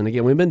process. And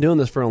again, we've been doing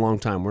this for a long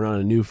time. We're not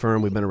a new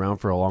firm. We've been around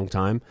for a long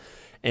time.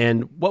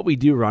 And what we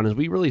do, Ron, is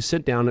we really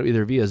sit down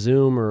either via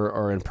Zoom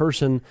or in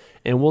person,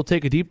 and we'll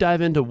take a deep dive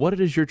into what it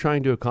is you're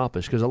trying to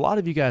accomplish. Because a lot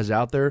of you guys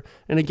out there,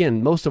 and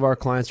again, most of our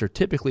clients are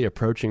typically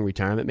approaching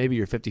retirement. Maybe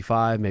you're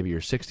 55, maybe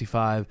you're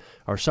 65,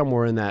 or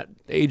somewhere in that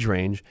age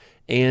range,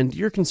 and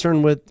you're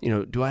concerned with,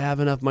 do I have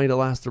enough money to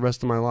last the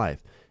rest of my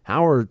life?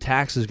 How are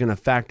taxes going to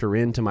factor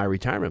into my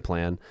retirement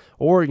plan?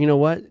 Or,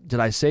 did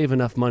I save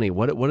enough money?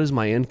 What is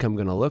my income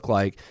going to look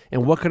like?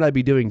 And what could I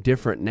be doing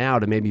different now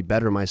to maybe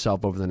better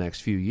myself over the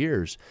next few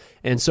years?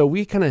 And so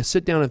we kind of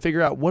sit down and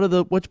figure out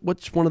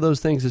what's one of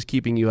those things is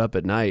keeping you up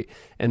at night,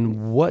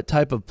 and what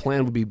type of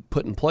plan would be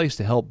put in place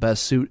to help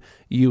best suit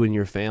you and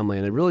your family.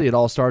 And it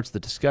all starts at the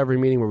discovery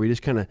meeting where we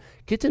just kind of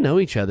get to know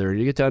each other.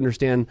 You get to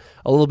understand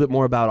a little bit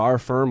more about our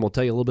firm. We'll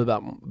tell you a little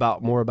bit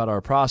about more about our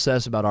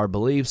process, about our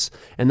beliefs,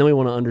 and then we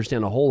want to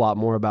understand a whole lot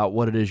more about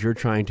what it is you're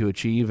trying to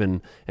achieve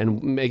and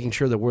making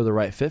sure that we're the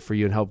right fit for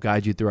you and help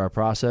guide you through our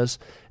process.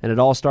 And it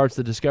all starts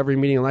the discovery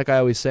meeting. And like I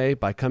always say,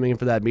 by coming in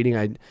for that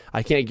meeting,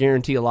 I can't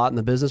guarantee a lot in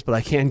the business, but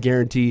I can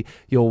guarantee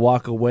you'll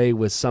walk away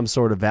with some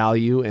sort of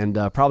value and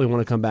probably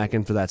want to come back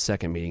in for that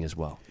second meeting as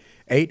well.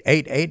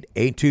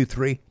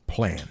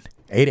 888-823-PLAN.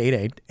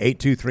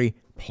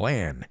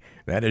 888-823-PLAN.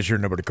 That is your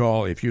number to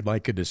call if you'd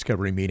like a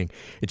discovery meeting.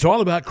 It's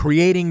all about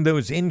creating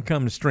those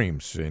income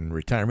streams in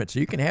retirement so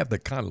you can have the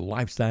kind of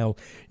lifestyle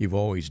you've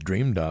always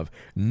dreamed of.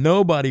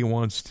 Nobody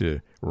wants to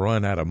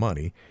run out of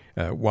money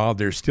while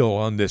they're still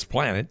on this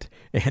planet,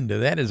 and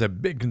that is a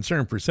big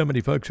concern for so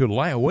many folks who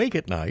lie awake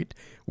at night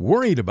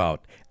worried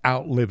about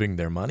outliving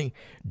their money.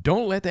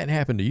 Don't let that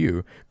happen to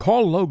you.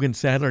 Call Logan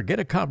Sadler, get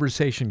a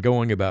conversation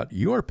going about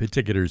your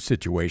particular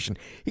situation.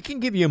 He can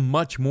give you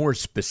much more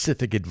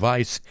specific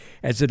advice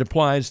as it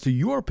applies to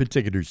your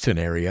particular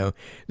scenario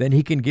than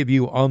he can give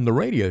you on the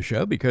radio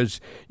show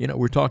because,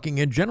 we're talking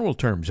in general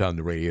terms on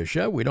the radio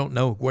show. We don't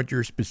know what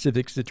your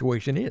specific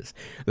situation is.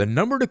 The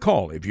number to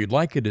call if you'd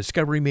like a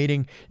discovery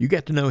meeting, you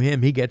get to know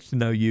him, he gets to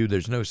know you.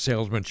 There's no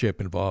salesmanship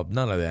involved,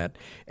 none of that.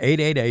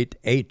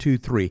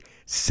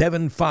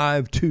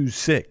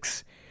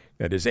 888-823-7526.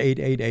 That is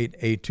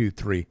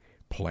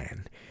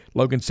 888-823-PLAN.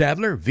 Logan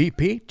Sadler,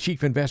 VP,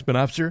 Chief Investment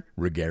Officer,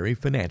 Regari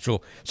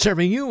Financial,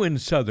 serving you in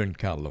Southern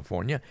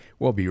California.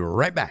 We'll be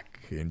right back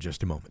in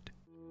just a moment.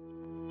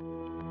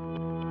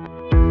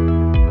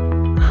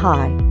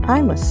 Hi,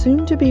 I'm a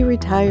soon-to-be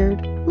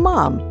retired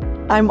mom.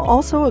 I'm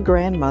also a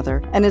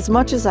grandmother, and as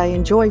much as I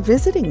enjoy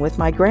visiting with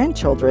my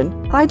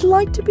grandchildren, I'd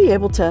like to be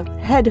able to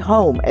head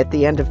home at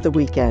the end of the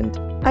weekend.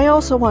 I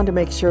also want to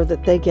make sure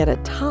that they get a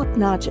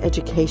top-notch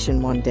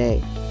education one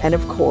day. And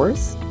of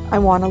course, I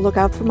want to look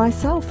out for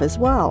myself as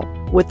well.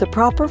 With the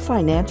proper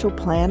financial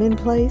plan in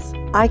place,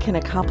 I can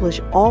accomplish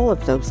all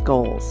of those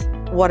goals.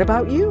 What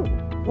about you?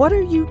 What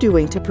are you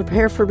doing to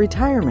prepare for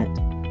retirement?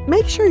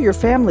 Make sure your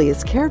family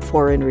is cared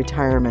for in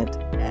retirement.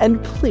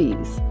 And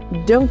please,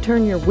 don't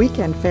turn your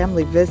weekend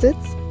family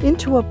visits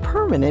into a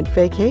permanent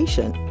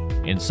vacation.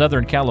 In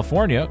Southern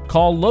California,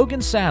 call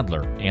Logan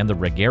Sadler and the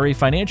Regari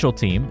Financial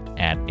Team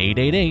at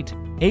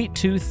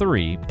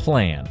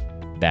 888-823-PLAN.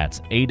 That's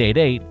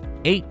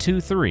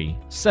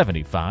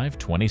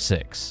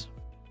 888-823-7526.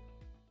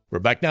 We're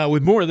back now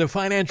with more of the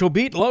Financial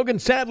Beat. Logan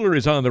Sadler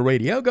is on the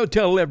radio. Go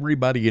tell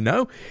everybody you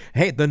know.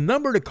 Hey, the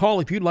number to call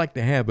if you'd like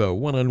to have a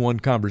one-on-one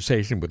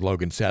conversation with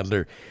Logan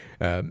Sadler,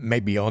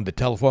 maybe on the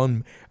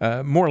telephone,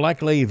 more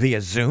likely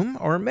via Zoom,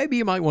 or maybe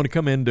you might want to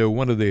come into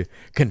one of the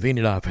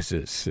convenient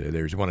offices.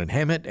 There's one in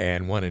Hammett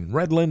and one in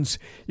Redlands.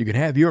 You can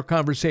have your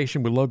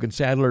conversation with Logan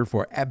Sadler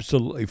for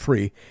absolutely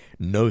free,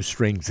 no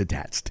strings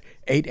attached.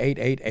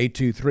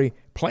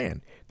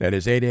 888-823-PLAN. That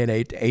is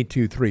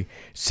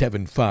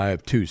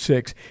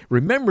 888-823-7526.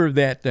 Remember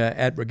that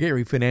at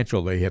McGarry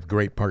Financial, they have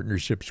great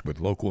partnerships with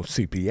local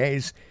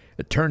CPAs,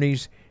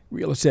 attorneys,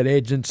 real estate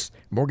agents,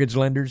 mortgage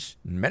lenders,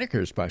 and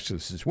Medicare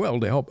specialists as well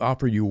to help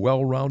offer you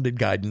well-rounded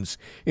guidance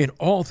in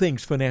all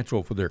things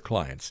financial for their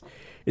clients.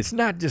 It's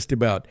not just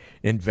about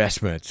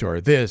investments or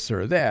this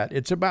or that.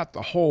 It's about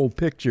the whole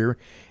picture.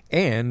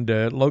 And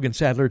Logan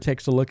Sadler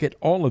takes a look at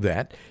all of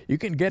that. You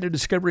can get a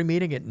discovery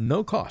meeting at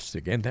no cost.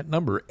 Again, that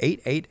number,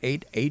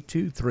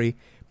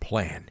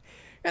 888-823-PLAN.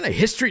 And a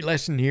history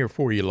lesson here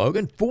for you,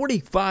 Logan.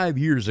 45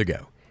 years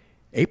ago,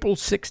 April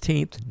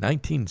 16th,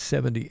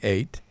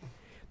 1978,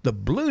 the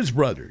Blues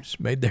Brothers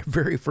made their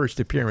very first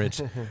appearance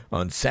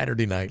on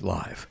Saturday Night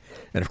Live.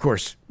 And, of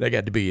course, they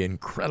got to be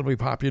incredibly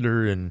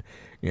popular in,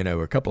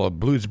 a couple of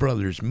Blues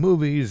Brothers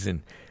movies.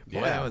 And,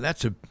 wow,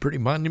 that's a pretty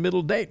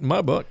monumental date in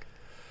my book.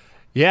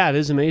 Yeah, it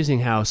is amazing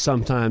how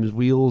sometimes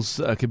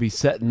wheels could be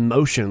set in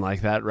motion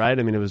like that, right?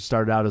 I mean, it was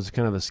started out as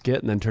kind of a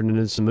skit and then turned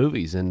into some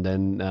movies, and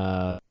then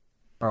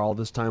all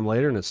this time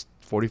later, and it's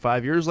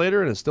 45 years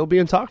later, and it's still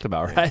being talked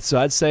about, right? So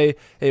I'd say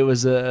it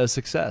was a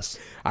success.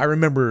 I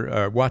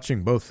remember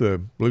watching both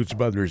the Blues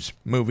Brothers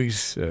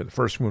movies, the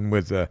first one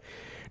with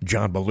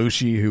John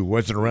Belushi, who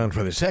wasn't around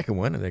for the second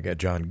one, and they got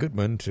John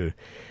Goodman to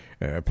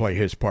play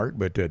his part,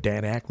 but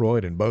Dan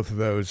Aykroyd in both of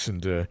those,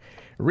 and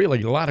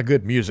really a lot of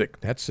good music.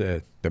 That's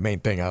the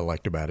main thing I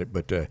liked about it,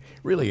 but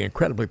really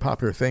incredibly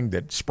popular thing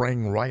that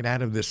sprang right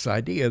out of this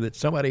idea that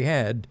somebody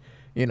had,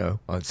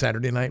 on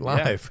Saturday Night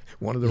Live. Yeah.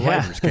 One of the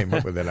writers came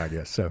up with it, I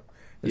guess. So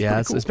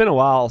it's been a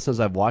while since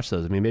I've watched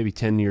those. I mean, maybe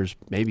 10 years,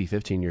 maybe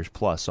 15 years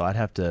plus. So I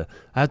have to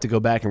go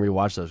back and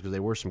rewatch those because they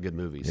were some good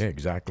movies. Yeah,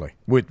 exactly.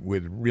 With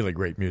really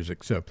great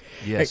music. So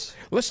yes, hey,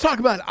 let's talk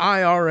about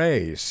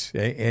IRAs.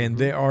 And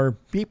there are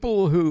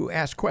people who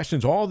ask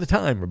questions all the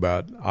time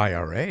about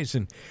IRAs.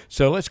 And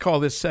so let's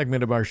call this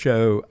segment of our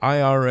show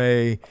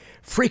IRA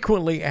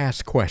Frequently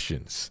Asked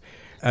Questions.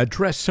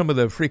 Address some of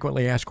the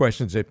frequently asked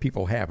questions that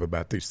people have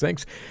about these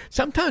things.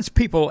 Sometimes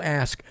people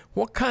ask,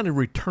 what kind of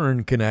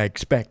return can I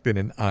expect in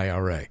an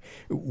IRA?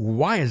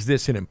 Why is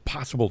this an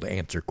impossible to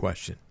answer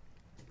question?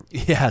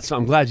 Yeah, so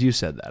I'm glad you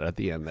said that at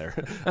the end there,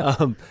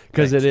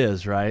 because it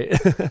is, right?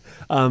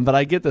 But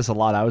I get this a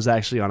lot. I was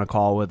actually on a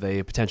call with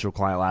a potential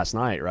client last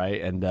night,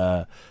 right?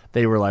 And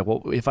they were like,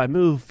 well, if I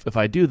do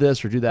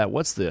this or do that,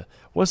 what's the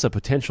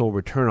potential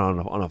return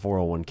on a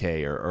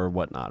 401k or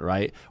whatnot,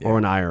 right? Yeah. Or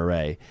an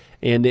IRA?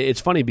 And it's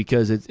funny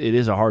because it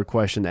is a hard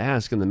question to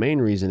ask. And the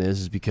main reason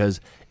is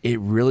because it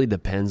really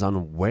depends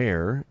on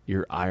where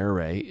your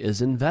IRA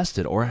is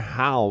invested, or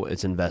how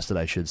it's invested,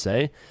 I should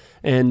say.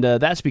 And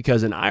that's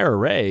because an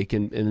IRA,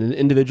 an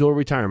individual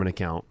retirement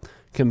account,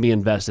 can be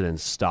invested in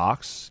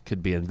stocks,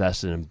 could be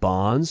invested in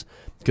bonds,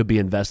 could be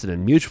invested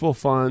in mutual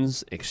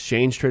funds,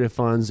 exchange-traded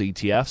funds,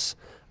 ETFs,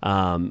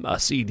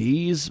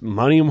 CDs,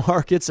 money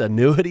markets,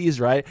 annuities,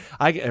 right?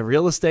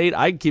 Real estate,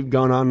 I keep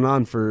going on and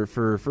on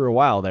for a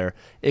while there.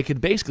 It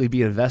could basically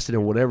be invested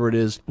in whatever it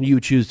is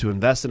you choose to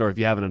invest in, or if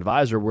you have an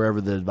advisor,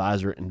 wherever the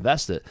advisor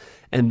invests it.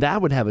 And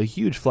that would have a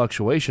huge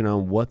fluctuation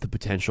on what the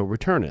potential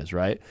return is,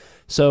 right?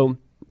 So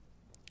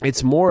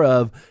it's more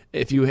of,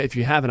 if you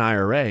have an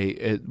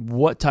IRA,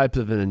 what type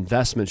of an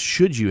investment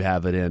should you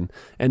have it in?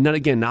 And then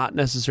again, not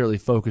necessarily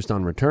focused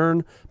on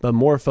return, but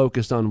more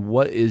focused on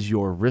what is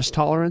your risk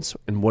tolerance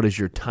and what is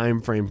your time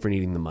frame for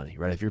needing the money,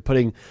 right? If you're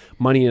putting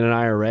money in an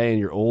IRA and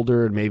you're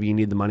older and maybe you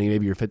need the money,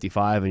 maybe you're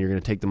 55 and you're going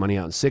to take the money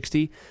out in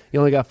 60, you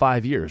only got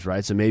 5 years,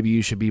 right? So maybe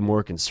you should be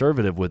more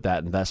conservative with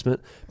that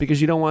investment because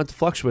you don't want it to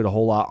fluctuate a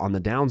whole lot on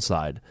the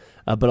downside.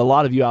 But a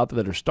lot of you out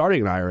there that are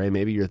starting an IRA,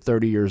 maybe you're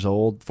 30 years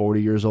old, 40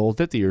 years old,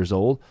 50 years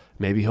old,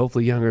 maybe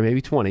hopefully younger,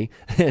 maybe 20,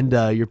 and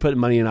you're putting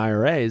money in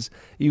IRAs,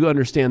 you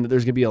understand that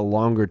there's going to be a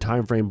longer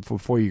time frame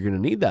before you're going to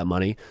need that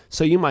money.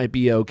 So you might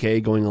be okay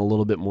going a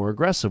little bit more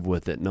aggressive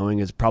with it, knowing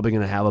it's probably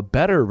going to have a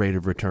better rate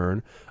of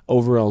return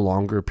over a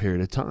longer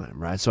period of time,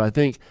 right? So I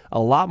think a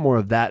lot more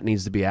of that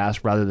needs to be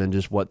asked rather than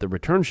just what the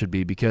return should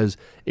be, because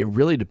it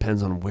really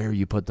depends on where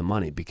you put the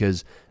money,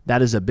 because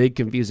that is a big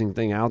confusing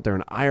thing out there.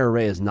 An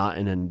IRA is not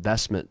an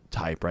investment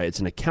type, right? It's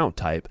an account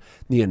type.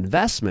 The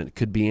investment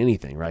could be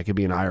anything, right? It could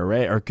be an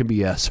IRA, or it could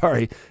be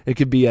it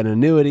could be an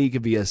annuity, it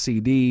could be a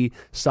CD,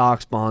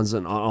 stocks, bonds,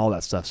 and all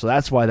that stuff. So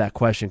that's why that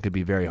question could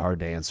be very hard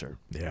to answer.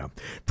 Yeah,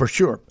 for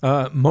sure.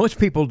 Most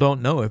people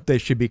don't know if they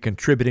should be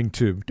contributing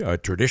to a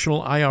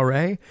traditional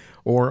IRA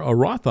or a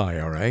Roth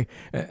IRA.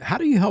 How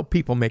do you help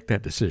people make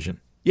that decision?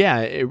 Yeah,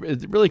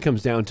 it really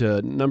comes down to,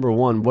 number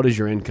one, what is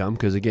your income?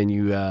 Because again,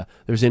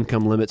 there's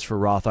income limits for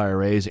Roth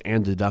IRAs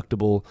and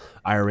deductible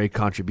IRA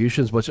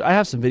contributions, which I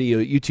have some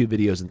YouTube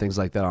videos and things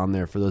like that on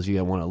there for those of you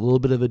that want a little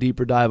bit of a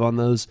deeper dive on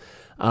those.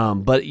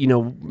 But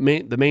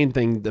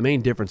the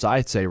main difference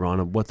I'd say, Ron,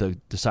 of what the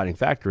deciding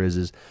factor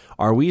is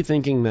are we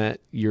thinking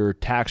that your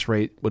tax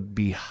rate would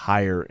be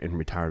higher in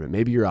retirement?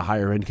 Maybe you're a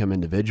higher income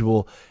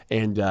individual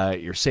and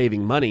you're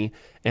saving money.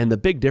 And the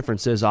big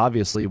difference is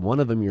obviously one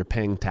of them you're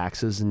paying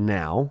taxes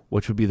now,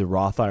 which would be the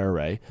Roth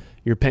IRA.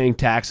 You're paying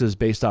taxes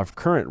based off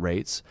current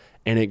rates,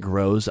 and it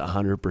grows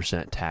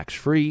 100%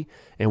 tax-free.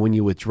 And when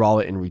you withdraw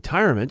it in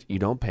retirement, you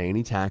don't pay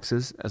any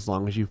taxes as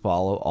long as you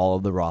follow all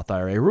of the Roth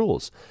IRA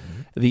rules.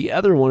 Mm-hmm. The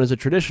other one is a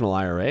traditional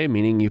IRA,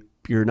 meaning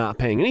you're not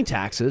paying any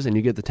taxes and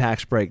you get the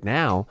tax break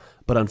now,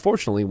 but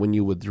unfortunately, when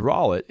you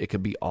withdraw it, it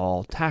could be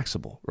all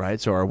taxable,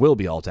 right? Or will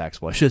be all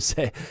taxable, I should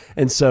say.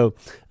 And so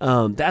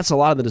that's a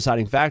lot of the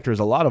deciding factors.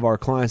 A lot of our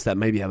clients that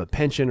maybe have a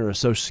pension or a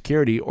Social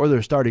Security, or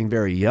they're starting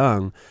very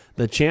young,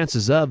 the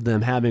chances of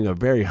them having a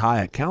very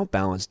high account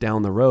balance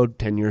down the road,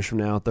 10 years from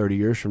now, 30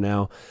 years from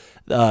now,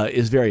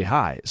 is very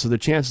high. So the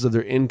chances of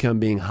their income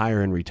being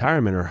higher in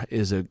retirement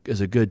is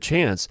a good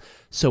chance.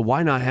 So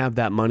why not have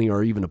that money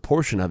or even a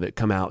portion of it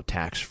come out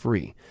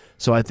tax-free?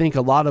 So I think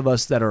a lot of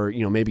us that are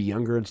maybe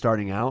younger and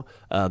starting out,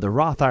 the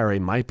Roth IRA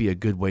might be a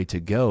good way to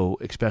go,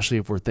 especially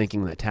if we're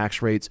thinking that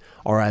tax rates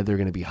are either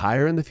going to be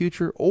higher in the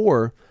future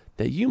or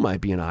that you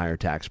might be in a higher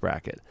tax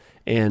bracket.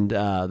 And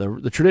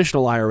the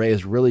traditional IRA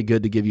is really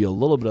good to give you a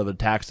little bit of a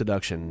tax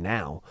deduction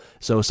now.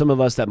 So some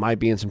of us that might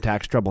be in some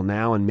tax trouble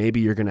now, and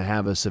maybe you're going to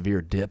have a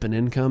severe dip in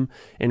income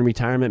in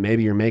retirement.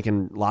 Maybe you're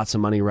making lots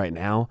of money right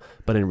now,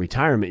 but in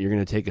retirement, you're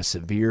going to take a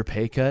severe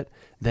pay cut.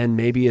 Then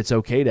maybe it's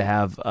okay to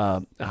have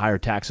higher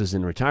taxes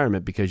in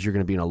retirement because you're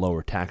going to be in a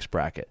lower tax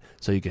bracket.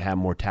 So you can have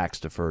more tax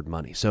deferred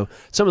money. So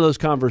some of those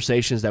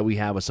conversations that we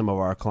have with some of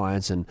our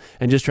clients and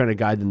just trying to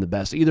guide them the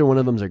best. Either one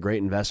of them is a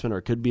great investment or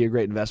it could be a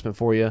great investment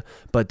for you.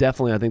 But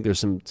definitely I think there's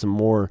some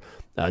more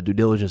due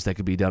diligence that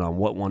could be done on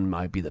what one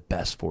might be the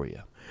best for you.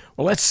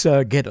 Well, let's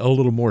get a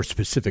little more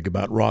specific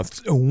about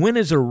Roths. When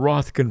is a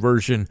Roth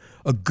conversion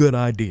a good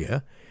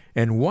idea?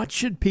 And what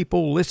should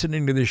people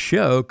listening to this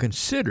show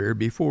consider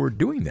before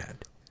doing that?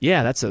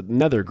 Yeah, that's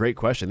another great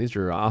question. These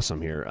are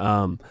awesome here.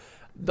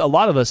 A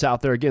lot of us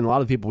out there, again, a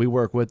lot of people we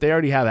work with, they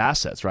already have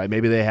assets, right?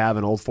 Maybe they have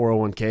an old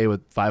 401k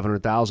with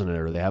 $500,000 in it,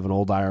 or they have an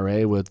old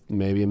IRA with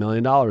maybe $1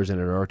 million in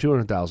it, or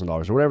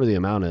 $200,000, or whatever the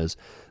amount is.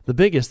 The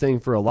biggest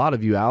thing for a lot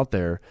of you out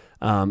there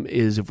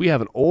is if we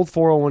have an old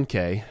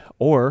 401k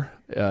or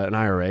an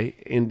IRA,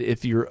 and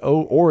if you're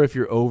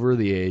over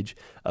the age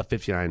of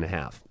 59 and a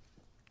half,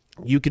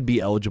 you could be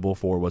eligible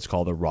for what's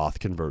called a Roth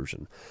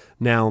conversion.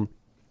 Now,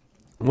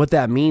 what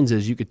that means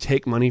is you could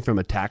take money from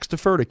a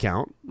tax-deferred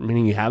account,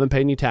 meaning you haven't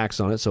paid any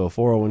tax on it, so a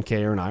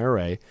 401k or an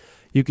IRA.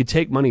 You could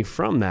take money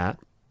from that,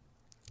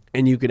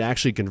 and you could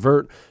actually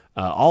convert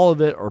all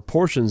of it or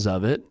portions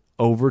of it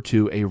over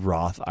to a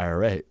Roth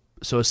IRA.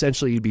 So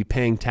essentially, you'd be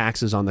paying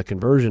taxes on the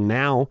conversion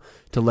now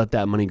to let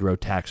that money grow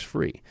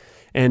tax-free.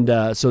 And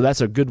so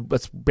that's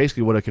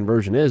basically what a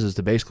conversion is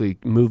to basically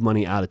move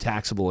money out of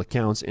taxable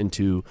accounts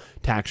into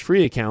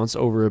tax-free accounts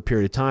over a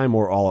period of time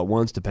or all at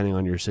once, depending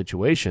on your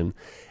situation.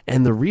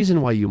 And the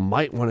reason why you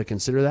might want to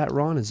consider that,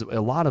 Ron, is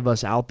a lot of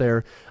us out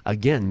there,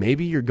 again,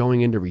 maybe you're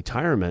going into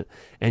retirement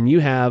and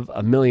you have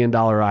 $1 million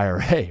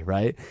IRA,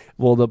 right?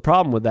 Well, the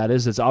problem with that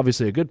is it's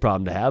obviously a good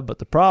problem to have, but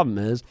the problem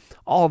is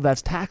all of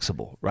that's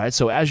taxable, right?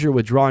 So as you're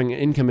withdrawing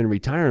income in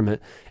retirement,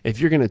 if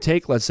you're going to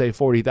take, let's say,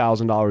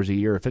 $40,000 a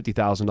year or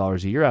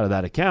 $50,000 a year out of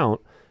that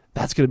account,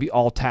 that's going to be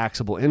all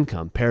taxable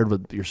income paired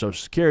with your Social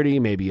Security,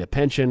 maybe a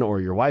pension or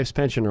your wife's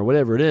pension or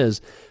whatever it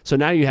is. So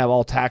now you have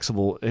all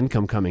taxable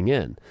income coming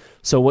in.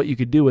 So what you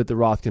could do with the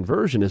Roth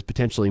conversion is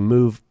potentially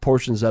move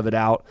portions of it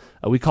out.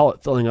 We call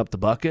it filling up the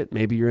bucket.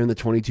 Maybe you're in the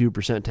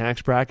 22%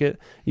 tax bracket.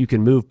 You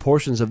can move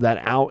portions of that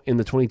out in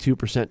the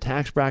 22%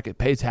 tax bracket,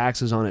 pay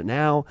taxes on it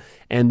now,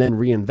 and then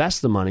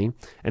reinvest the money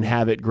and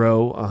have it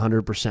grow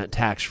 100%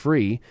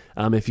 tax-free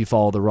if you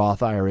follow the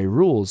Roth IRA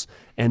rules.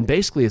 And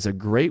basically, it's a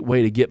great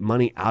way to get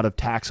money out of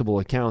taxable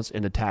accounts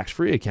into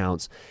tax-free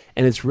accounts.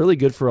 And it's really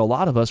good for a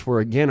lot of us where,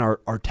 again,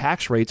 our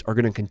tax rates are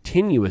going to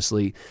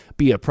continuously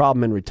be a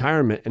problem in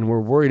retirement. And we're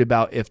worried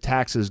about if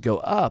taxes go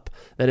up,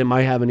 that it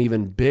might have an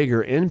even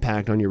bigger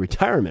impact on your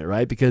retirement,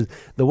 right? Because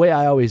the way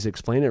I always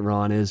explain it,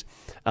 Ron, is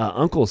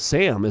Uncle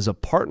Sam is a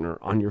partner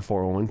on your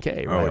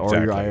 401k, right? Oh, exactly,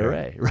 or your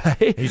IRA,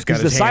 right? He's got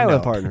the his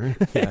silent hand partner.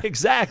 Yeah.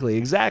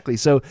 Exactly.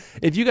 So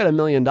if you got $1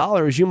 million,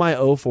 you might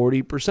owe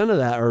 40% of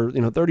that, or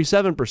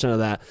 37% of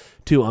that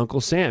to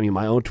Uncle Sam. You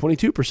might owe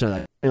 22%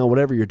 of that,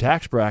 whatever your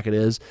tax bracket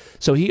is.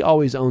 So he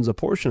always owns a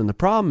portion. And the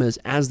problem is,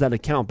 as that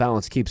account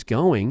balance keeps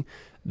going,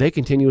 they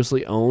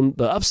continuously own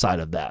the upside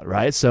of that,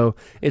 right? So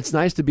it's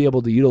nice to be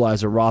able to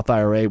utilize a Roth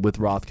IRA with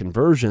Roth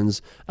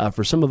conversions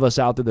for some of us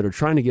out there that are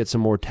trying to get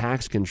some more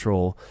tax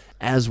control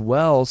As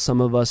well, some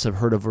of us have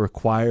heard of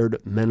required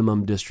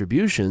minimum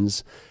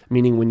distributions,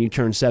 meaning when you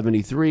turn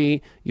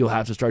 73, you'll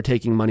have to start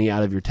taking money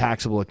out of your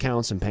taxable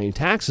accounts and paying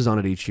taxes on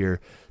it each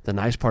year. The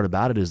nice part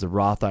about it is the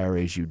Roth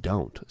IRAs you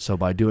don't. So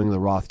by doing the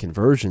Roth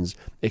conversions,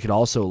 it could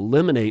also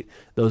eliminate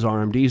those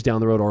RMDs down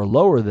the road or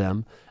lower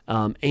them,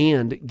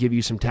 and give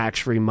you some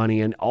tax-free money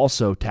and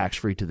also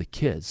tax-free to the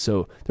kids.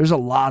 So there's a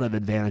lot of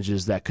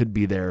advantages that could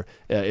be there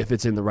if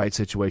it's in the right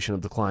situation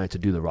of the client to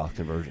do the Roth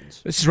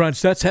conversions. This is Ron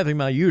Stutz having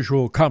my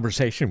usual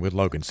conversation with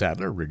Logan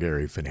Sadler,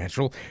 Regary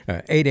Financial.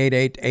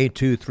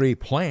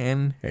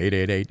 888-823-PLAN.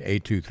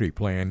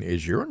 888-823-PLAN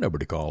is your number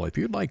to call if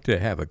you'd like to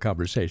have a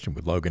conversation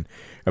with Logan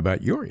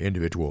about your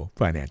individual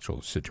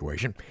financial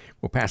situation.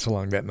 We'll pass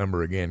along that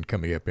number again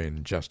coming up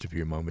in just a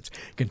few moments.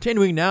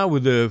 Continuing now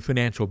with the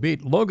Financial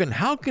Beat. Logan,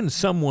 how can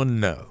someone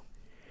know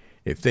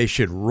if they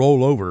should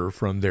roll over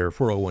from their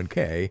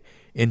 401k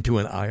into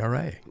an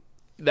IRA?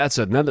 That's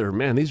another,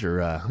 man, these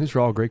are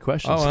all great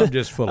questions. Oh, I'm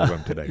just full of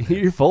them today.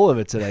 You're full of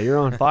it today. You're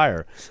on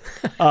fire.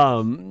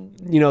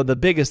 The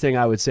biggest thing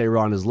I would say,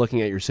 Ron, is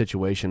looking at your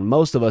situation.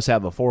 Most of us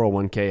have a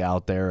 401k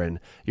out there, and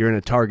you're in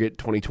a Target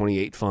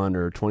 2028 fund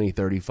or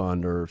 2030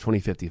 fund or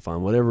 2050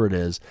 fund, whatever it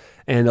is.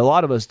 And a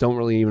lot of us don't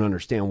really even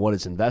understand what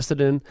it's invested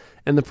in.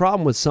 And the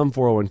problem with some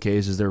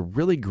 401ks is they're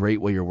really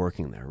great while you're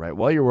working there, right?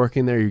 While you're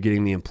working there, you're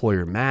getting the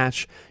employer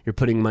match. You're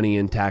putting money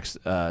in tax,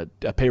 a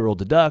payroll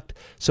deduct.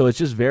 So it's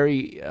just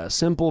very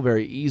simple,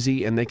 very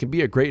easy, and they can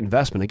be a great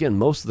investment. Again,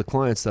 most of the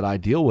clients that I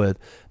deal with,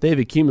 they've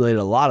accumulated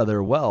a lot of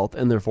their wealth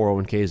in their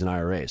 401ks and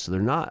IRAs. So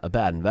they're not a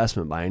bad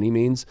investment by any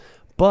means.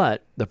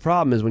 But the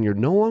problem is when you're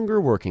no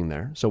longer working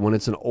there, so when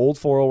it's an old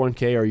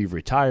 401k or you've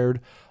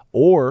retired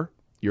or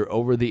you're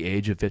over the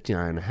age of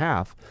 59 and a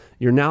half,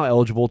 you're now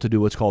eligible to do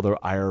what's called an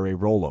IRA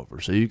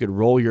rollover. So you could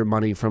roll your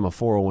money from a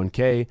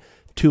 401k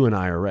to an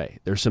IRA.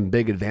 There's some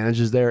big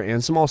advantages there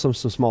and some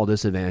small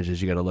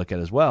disadvantages you got to look at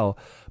as well.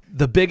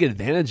 The big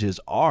advantages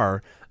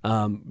are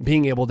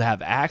being able to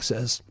have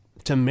access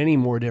to many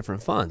more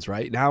different funds,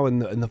 right? Now in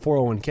the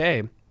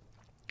 401k,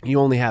 you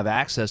only have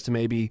access to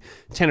maybe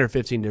 10 or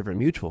 15 different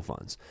mutual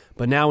funds.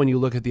 But now when you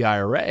look at the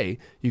IRA,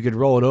 you could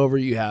roll it over.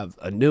 You have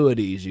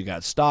annuities, you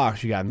got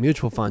stocks, you got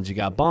mutual funds, you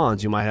got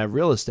bonds, you might have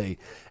real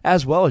estate,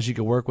 as well as you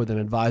could work with an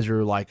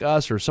advisor like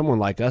us or someone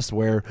like us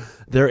where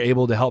they're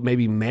able to help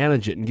maybe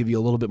manage it and give you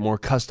a little bit more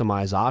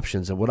customized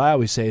options. And what I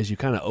always say is you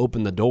kind of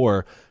open the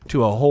door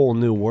to a whole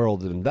new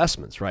world of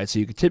investments, right? So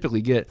you could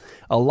typically get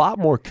a lot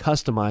more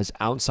customized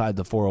outside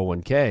the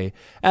 401k,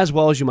 as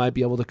well as you might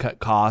be able to cut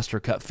costs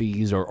or cut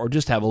fees or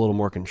just have a little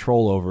more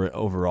control over it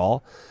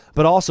overall.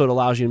 But also it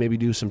allows you to maybe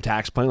do some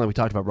tax planning, like we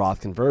talked about Roth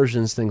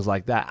conversions, things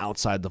like that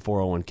outside the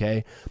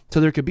 401k. So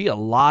there could be a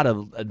lot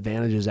of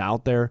advantages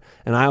out there.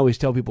 And I always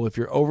tell people, if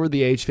you're over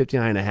the age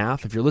 59 and a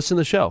half, if you're listening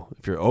to the show,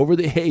 if you're over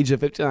the age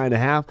of 59 and a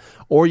half,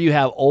 or you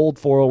have old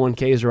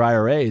 401ks or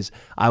IRAs,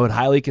 I would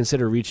highly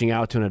consider reaching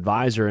out to an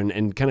advisor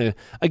and kind of,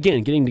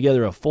 again, getting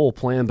together a full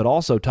plan, but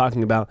also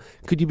talking about,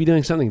 could you be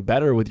doing something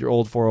better with your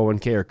old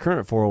 401k or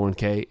current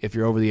 401k if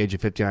you're over the age of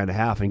 59 and a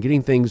half, and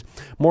getting things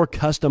more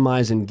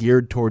customized and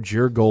geared towards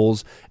your goals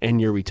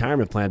and your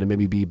retirement plan to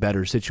maybe be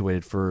better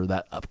situated for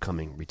that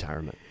upcoming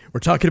retirement. We're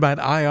talking about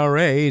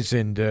IRAs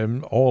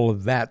and all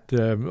of that,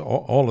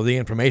 all of the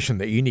information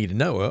that you need to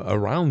know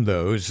around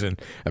those. And,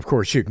 of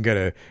course, you can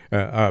get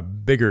a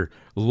bigger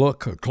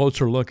look, a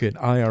closer look at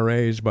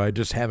IRAs by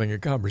just having a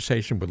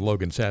conversation with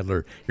Logan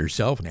Sadler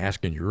yourself and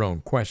asking your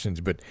own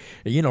questions. But,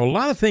 a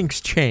lot of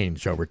things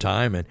change over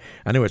time, and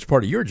I know it's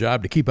part of your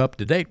job to keep up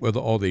to date with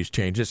all these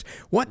changes.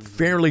 What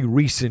fairly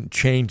recent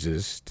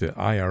changes to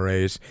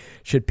IRAs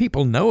should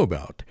people know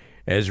about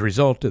as a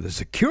result of the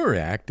Secure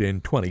Act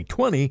in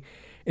 2020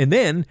 and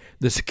then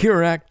the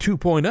Secure Act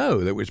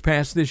 2.0 that was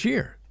passed this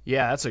year?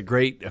 Yeah, that's a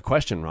great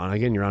question, Ron.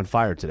 Again, you're on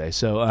fire today.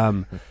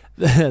 So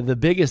the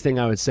biggest thing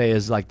I would say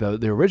is like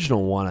the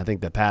original one, I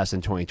think, that passed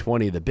in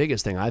 2020, the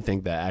biggest thing I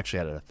think that actually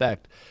had an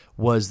effect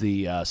was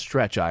the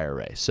stretch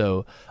IRA.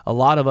 So a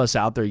lot of us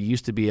out there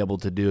used to be able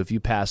to do, if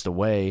you passed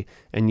away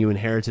and you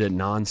inherited a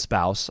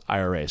non-spouse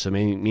IRA, so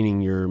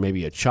meaning you're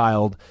maybe a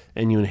child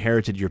and you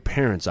inherited your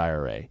parents'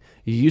 IRA,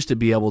 you used to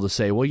be able to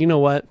say, well, you know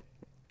what?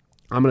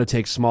 I'm going to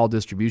take small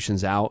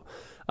distributions out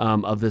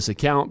of this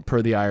account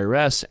per the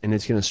IRS, and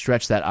it's going to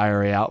stretch that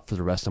IRA out for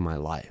the rest of my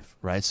life,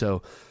 right?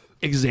 So,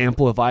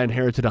 example, if I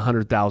inherited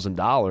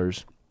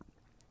 $100,000,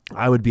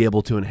 I would be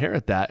able to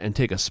inherit that and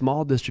take a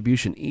small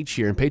distribution each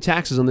year and pay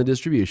taxes on the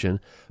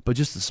distribution, but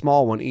just a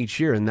small one each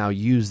year, and now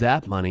use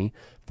that money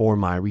for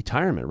my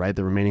retirement, right?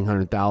 The remaining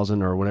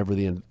 $100,000 or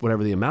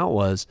whatever the amount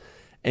was,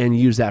 and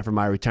use that for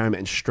my retirement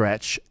and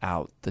stretch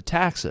out the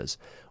taxes.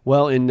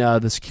 Well, in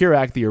the Secure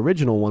Act, the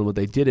original one, what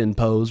they did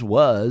impose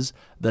was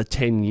the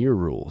 10-year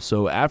rule.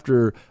 So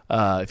after,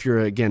 if you're,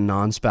 again,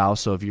 non-spouse,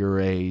 so if you're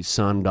a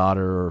son,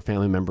 daughter, or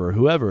family member, or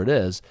whoever it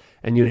is,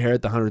 and you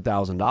inherit the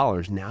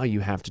 $100,000, now you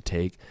have to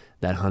take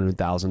that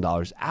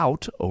 $100,000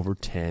 out over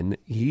 10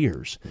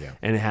 years. Yeah.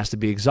 And it has to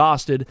be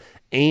exhausted.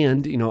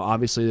 And,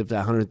 obviously if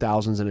that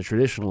 $100,000 is in a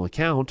traditional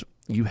account,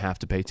 you have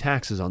to pay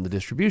taxes on the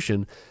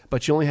distribution,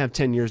 but you only have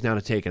 10 years now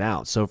to take it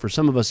out. So for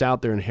some of us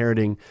out there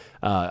inheriting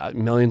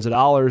millions of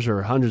dollars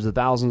or hundreds of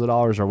thousands of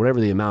dollars or whatever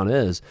the amount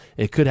is,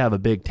 it could have a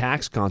big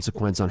tax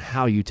consequence on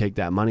how you take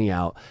that money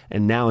out.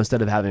 And now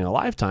instead of having a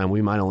lifetime,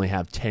 we might only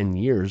have 10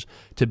 years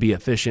to be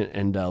efficient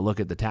and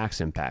look at the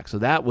tax impact. So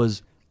that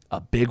was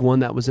a big one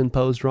that was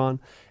imposed, Ron.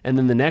 And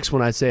then the next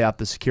one I'd say off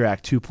the Secure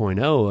Act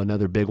 2.0,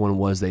 another big one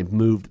was they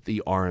moved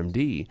the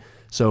RMD.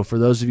 So for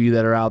those of you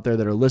that are out there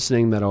that are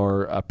listening that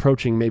are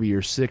approaching maybe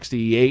you're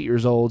 68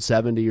 years old,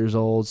 70 years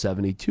old,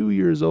 72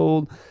 years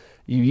old,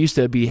 you used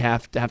to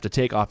have to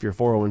take off your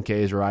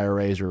 401ks or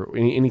IRAs or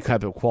any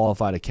type of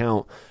qualified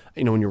account.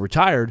 When you're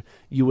retired,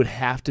 you would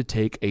have to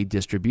take a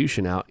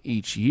distribution out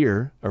each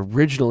year.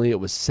 Originally,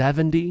 it was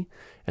 70,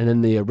 and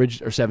then the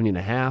original 70 and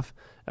a half.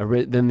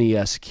 Then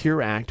the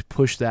Secure Act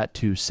pushed that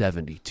to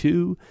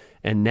 72,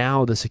 and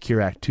now the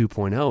Secure Act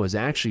 2.0 has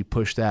actually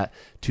pushed that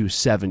to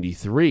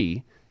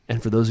 73.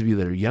 And for those of you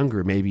that are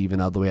younger, maybe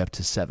even all the way up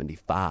to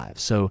 75.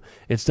 So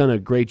it's done a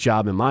great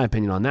job, in my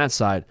opinion, on that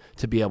side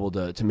to be able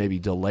to maybe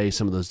delay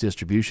some of those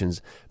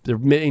distributions. The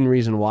main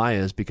reason why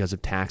is because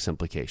of tax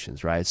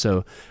implications, right?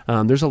 So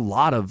there's a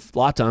lot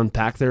to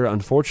unpack there.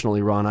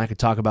 Unfortunately, Ron, I could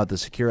talk about the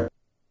Secure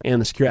and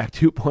the Secure Act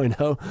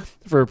 2.0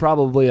 for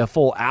probably a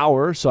full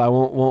hour, so I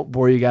won't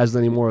bore you guys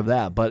with any more of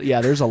that. But yeah,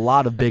 there's a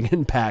lot of big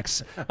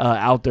impacts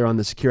out there on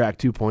the Secure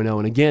Act 2.0.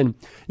 And again,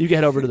 you can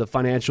head over to the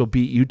Financial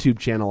Beat YouTube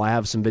channel. I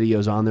have some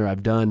videos on there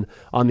I've done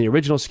on the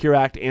original Secure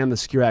Act and the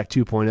Secure Act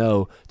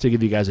 2.0 to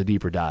give you guys a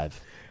deeper dive.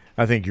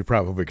 I think you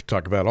probably could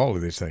talk about all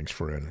of these things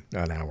for an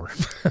hour.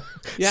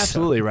 Yeah,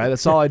 absolutely, right?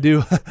 That's all I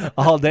do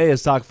all day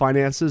is talk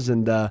finances,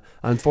 and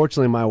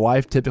unfortunately, my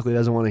wife typically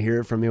doesn't want to hear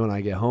it from me when I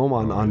get home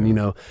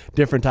on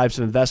different types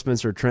of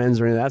investments or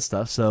trends or any of that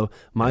stuff. So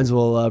might as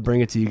well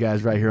bring it to you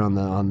guys right here on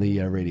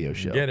the radio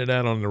show. Get it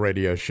out on the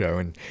radio show,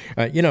 and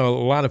a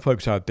lot of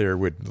folks out there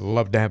would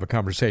love to have a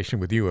conversation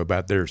with you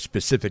about their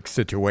specific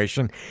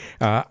situation.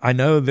 I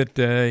know that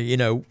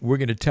we're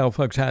going to tell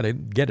folks how to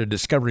get a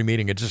discovery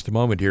meeting in just a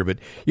moment here, but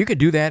you could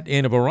do that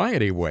in a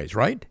variety of ways,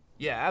 right?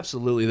 Yeah,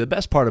 absolutely. The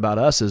best part about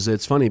us is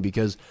it's funny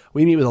because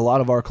we meet with a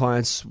lot of our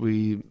clients,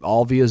 we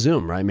all via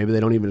Zoom, right? Maybe they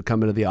don't even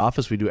come into the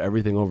office. We do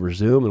everything over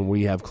Zoom, and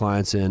we have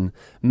clients in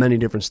many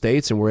different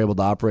states, and we're able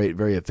to operate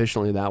very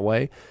efficiently that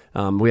way.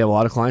 We have a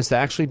lot of clients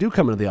that actually do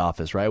come into the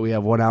office, right? We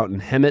have one out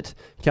in Hemet,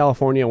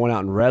 California, one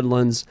out in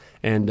Redlands.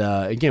 And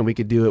again, we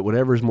could do it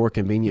whatever is more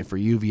convenient for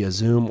you via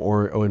Zoom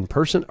or in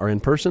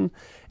person.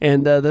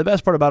 And the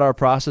best part about our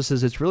process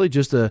is it's really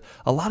just a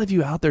lot of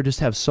you out there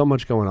just have so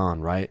much going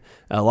on, right?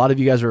 A lot of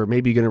you guys are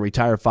maybe going to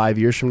retire 5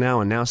 years from now,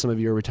 and now some of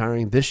you are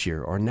retiring this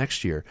year or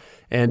next year.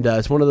 And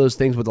it's one of those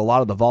things with a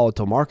lot of the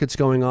volatile markets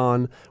going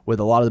on, with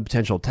a lot of the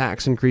potential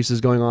tax increases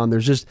going on.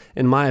 There's just,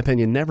 in my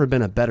opinion, never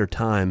been a better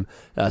time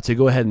to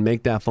go ahead and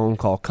make that phone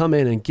call, come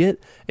in and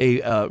get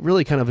a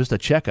really kind of just a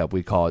checkup,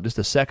 we call it, just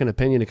a second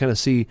opinion to kind of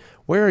see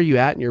where are you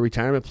at in your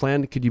retirement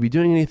plan? Could you be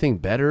doing anything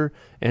better?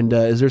 And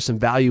is there some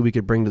value we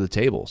could bring to the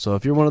table? So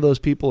if you're one of those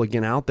people,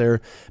 again, out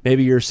there,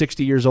 maybe you're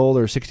 60 years old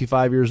or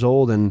 65 years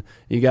old and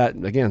you got,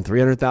 again,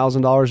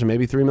 $300,000 or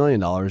maybe $3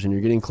 million and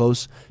you're getting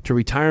close to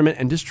retirement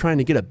and just trying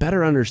to get a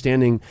better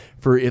understanding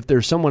for if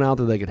there's someone out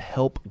there that could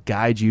help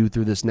guide you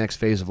through this next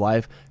phase of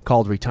life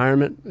called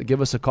retirement,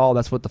 give us a call.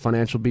 That's what the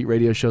Financial Beat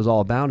Radio Show is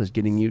all about, is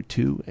getting you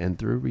to and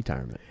through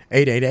retirement.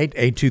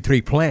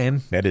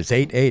 888-823-PLAN. That is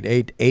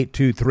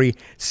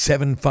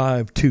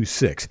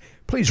 888-823-7526.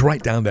 Please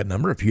write down that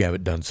number if you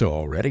haven't done so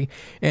already.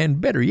 And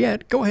better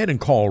yet, go ahead and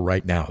call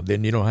right now.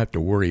 Then you don't have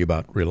to worry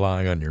about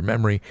relying on your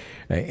memory.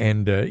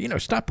 And,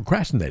 stop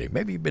procrastinating.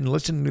 Maybe you've been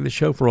listening to the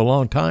show for a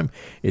long time.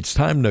 It's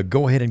time to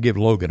go ahead and give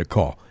Logan a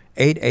call.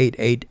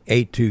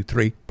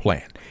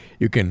 888-823-PLAN.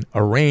 You can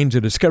arrange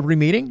a discovery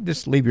meeting.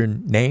 Just leave your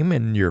name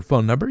and your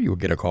phone number. You'll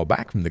get a call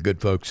back from the good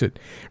folks at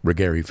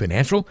Regary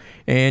Financial.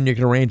 And you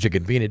can arrange a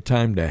convenient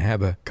time to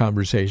have a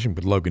conversation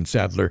with Logan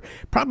Sadler,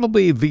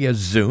 probably via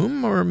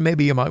Zoom, or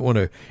maybe you might want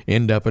to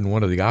end up in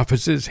one of the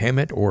offices,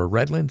 Hemet or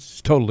Redlands.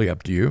 It's totally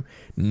up to you.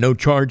 No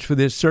charge for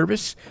this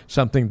service,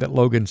 something that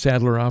Logan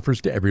Sadler offers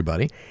to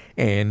everybody,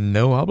 and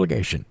no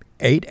obligation.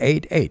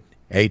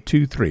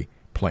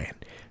 888-823-PLAN.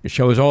 The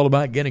show is all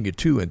about getting you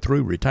to and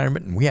through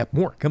retirement, and we have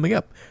more coming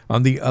up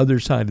on the other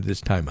side of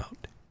this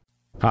timeout.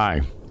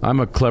 Hi,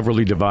 I'm a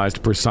cleverly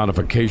devised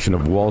personification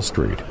of Wall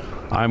Street.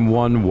 I'm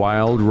one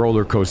wild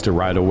roller coaster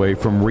ride away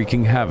from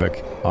wreaking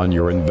havoc on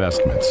your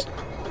investments,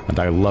 and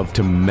I love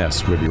to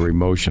mess with your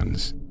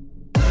emotions.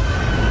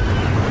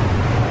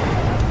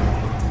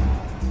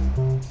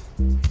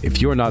 If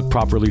you're not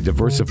properly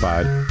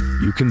diversified,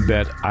 you can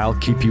bet I'll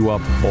keep you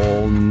up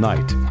all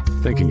night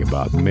thinking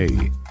about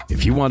me.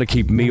 If you want to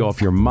keep me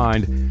off your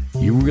mind,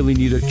 you really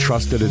need a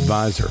trusted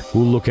advisor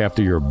who'll look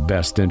after your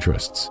best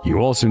interests. You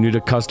also need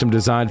a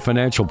custom-designed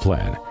financial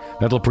plan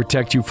that'll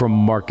protect you from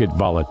market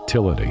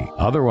volatility.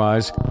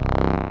 Otherwise,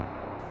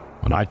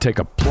 when I take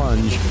a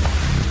plunge,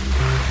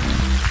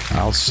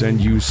 I'll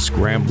send you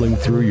scrambling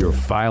through your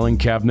filing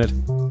cabinet,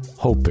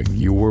 hoping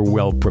you were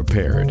well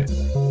prepared.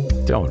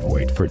 Don't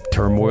wait for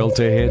turmoil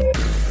to hit.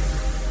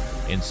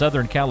 In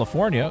Southern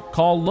California,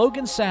 call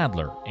Logan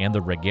Sadler and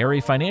the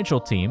Regari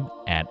Financial Team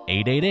at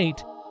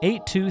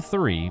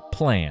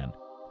 888-823-PLAN.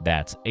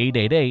 That's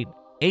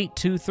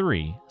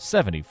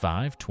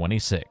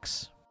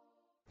 888-823-7526.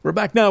 We're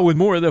back now with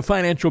more of the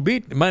Financial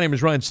Beat. My name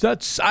is Ryan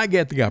Stutz. I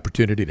get the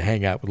opportunity to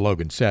hang out with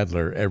Logan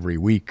Sadler every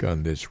week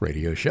on this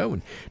radio show.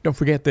 And don't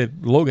forget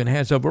that Logan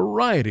has a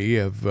variety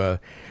of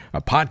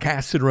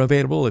podcasts that are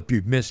available. If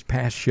you've missed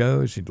past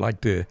shows, you'd like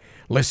to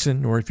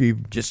listen, or if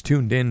you've just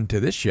tuned in to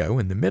this show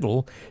in the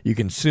middle, you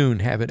can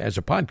soon have it as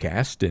a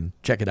podcast and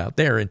check it out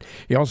there. And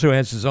he also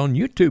has his own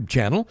YouTube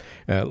channel,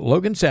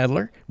 Logan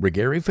Sadler,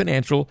 Regari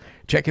Financial.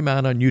 Check him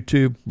out on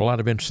YouTube. A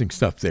lot of interesting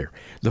stuff there.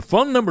 The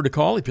phone number to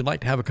call if you'd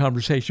like to have a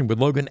conversation with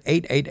Logan,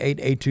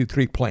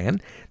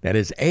 888-823-PLAN. That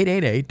is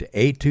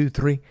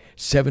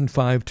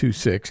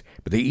 888-823-7526.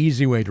 But the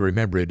easy way to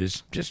remember it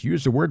is just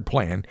use the word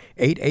PLAN,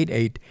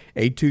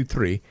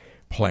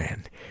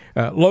 888-823-PLAN.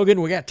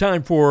 Logan, we got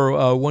time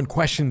for one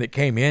question that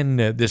came in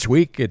this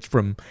week. It's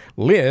from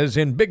Liz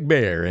in Big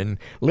Bear. And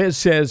Liz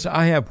says,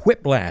 I have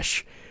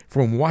whiplash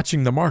from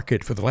watching the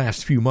market for the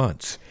last few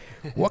months.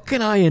 What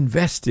can I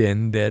invest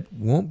in that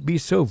won't be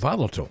so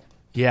volatile?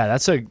 Yeah,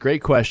 that's a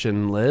great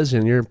question, Liz,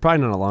 and you're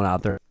probably not alone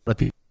out there.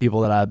 The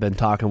people that I've been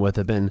talking with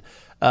have been,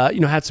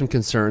 had some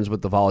concerns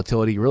with the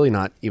volatility, really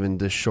not even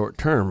this short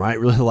term, right?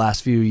 Really the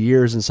last few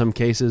years in some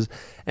cases.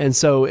 And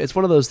so it's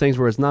one of those things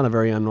where it's not a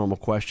very unnormal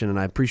question, and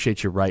I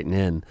appreciate you writing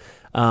in.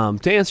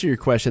 To answer your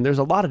question, there's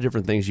a lot of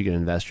different things you can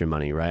invest your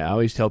money, right? I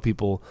always tell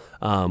people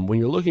when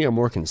you're looking at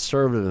more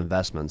conservative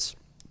investments,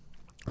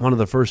 one of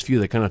the first few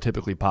that kind of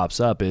typically pops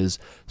up is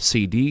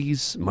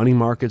CDs, money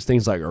markets,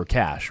 things like, or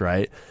cash,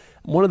 right?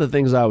 One of the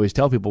things I always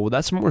tell people, well,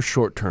 that's more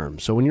short term.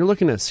 So when you're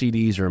looking at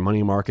CDs or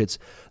money markets,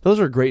 those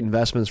are great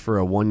investments for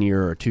a 1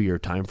 year or 2 year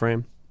time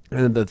frame.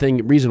 And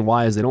the reason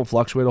why is they don't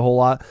fluctuate a whole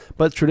lot,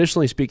 but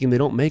traditionally speaking, they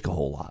don't make a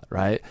whole lot,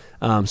 right?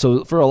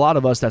 So for a lot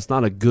of us, that's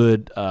not a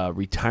good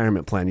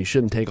retirement plan. You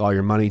shouldn't take all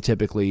your money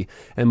typically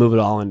and move it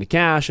all into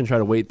cash and try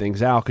to wait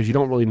things out because you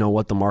don't really know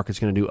what the market's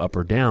going to do up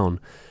or down.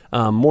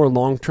 More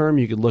long term,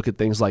 you could look at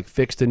things like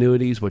fixed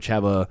annuities, which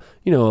have a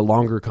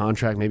longer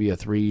contract, maybe a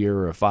 3 year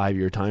or a 5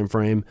 year time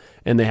frame,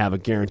 and they have a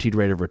guaranteed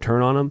rate of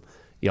return on them.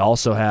 You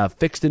also have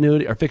fixed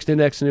annuity or fixed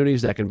index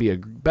annuities that can be a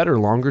better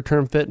longer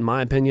term fit, in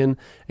my opinion.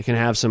 It can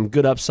have some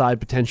good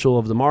upside potential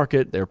of the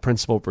market. They're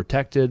principal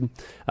protected,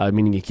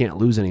 meaning you can't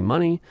lose any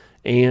money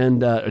and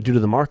due to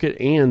the market,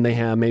 and they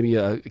have maybe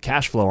a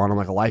cash flow on them,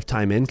 like a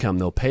lifetime income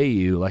they'll pay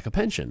you like a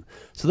pension.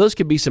 So those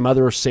could be some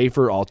other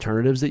safer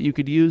alternatives that you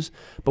could use.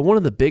 But one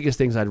of the biggest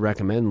things I'd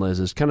recommend, Liz,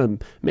 is kind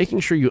of making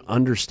sure you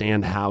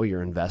understand how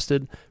you're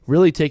invested,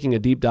 really taking a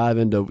deep dive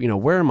into,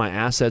 where are my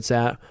assets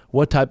at?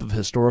 What type of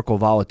historical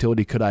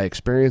volatility could I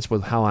experience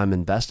with how I'm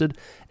invested?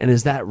 And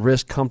is that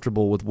risk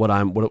comfortable with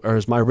or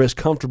is my risk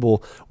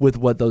comfortable with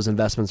what those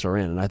investments are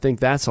in? And I think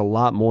that's a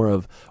lot more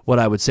of what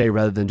I would say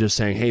rather than just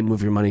saying, hey,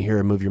 move your money here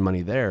and move your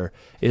money there,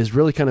 is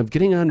really kind of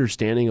getting an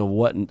understanding of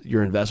what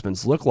your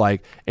investments look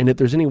like. And if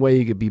there's any way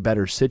you could be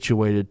better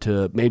situated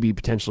to maybe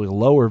potentially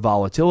lower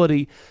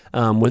volatility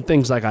with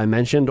things like I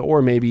mentioned,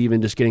 or maybe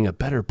even just getting a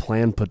better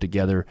plan put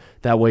together.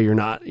 That way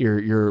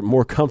you're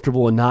more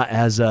comfortable and not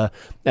as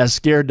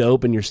scared to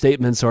open your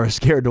statements or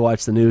scared to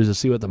watch the news to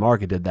see what the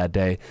market did that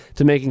day,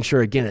 to making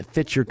sure, again, it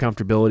fits your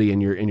comfortability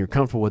and you're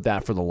comfortable with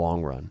that for the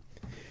long run.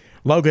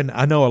 Logan,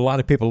 I know a lot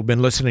of people have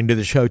been listening to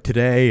the show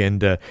today,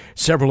 and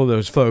several of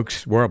those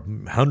folks,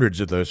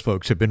 hundreds of those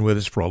folks have been with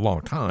us for a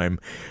long time,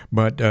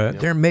 but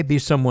there may be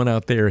someone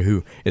out there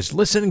who is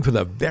listening for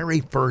the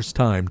very first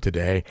time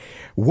today.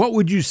 What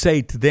would you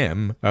say to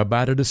them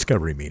about a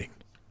discovery meeting?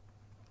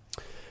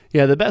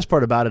 Yeah, the best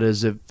part about it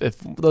is if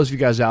those of you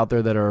guys out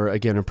there that are,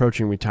 again,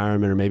 approaching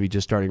retirement or maybe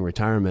just starting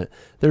retirement,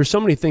 there's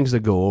so many things to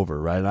go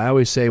over, right? And I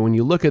always say when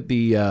you look at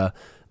the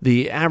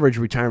average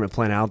retirement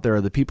plan out there,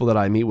 the people that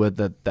I meet with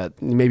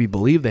that maybe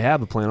believe they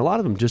have a plan, a lot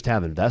of them just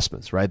have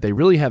investments, right? They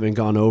really haven't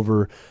gone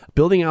over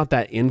building out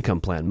that income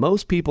plan.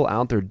 Most people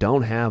out there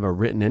don't have a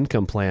written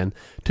income plan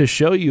to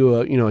show you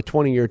a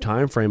 20-year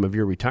time frame of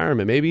your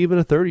retirement, maybe even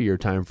a 30-year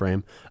time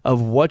frame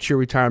of what your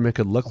retirement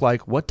could look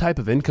like. What type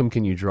of income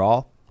can you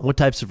draw? What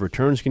types of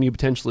returns can you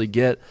potentially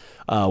get?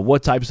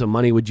 What types of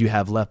money would you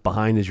have left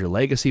behind as your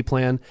legacy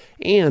plan?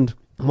 And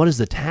what is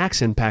the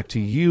tax impact to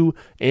you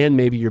and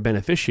maybe your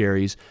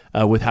beneficiaries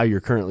with how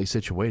you're currently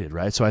situated,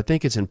 right? So I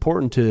think it's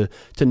important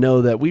to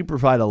know that we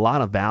provide a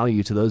lot of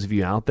value to those of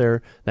you out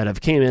there that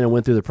have came in and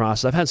went through the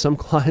process. I've had some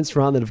clients,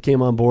 Ron, that have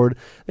came on board.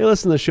 They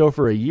listened to the show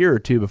for a year or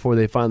two before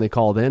they finally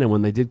called in. And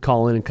when they did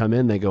call in and come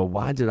in, they go,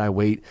 why did I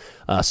wait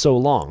so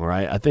long,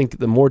 right? I think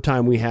the more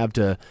time we have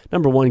to,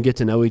 number one, get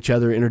to know each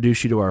other,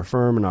 introduce you to our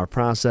firm and our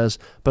process,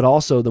 but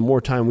also the more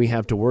time we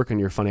have to work on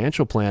your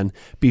financial plan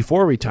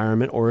before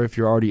retirement, or if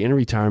you're already in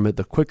retirement, retirement,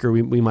 the quicker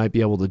we might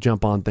be able to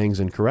jump on things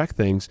and correct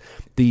things,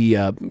 the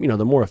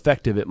more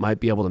effective it might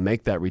be able to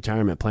make that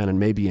retirement plan and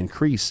maybe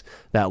increase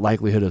that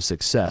likelihood of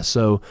success.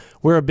 So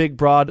we're a big,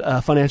 broad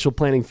financial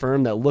planning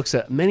firm that looks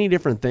at many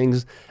different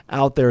things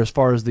out there as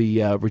far as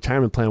the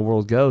retirement plan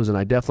world goes, and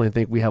I definitely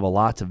think we have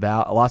lots of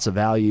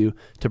value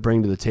to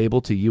bring to the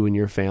table to you and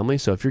your family.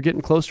 So if you're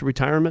getting close to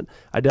retirement,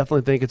 I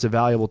definitely think it's a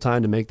valuable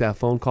time to make that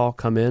phone call,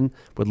 come in.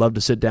 Would love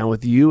to sit down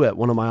with you at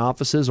one of my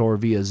offices or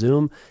via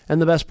Zoom.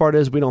 And the best part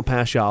is we don't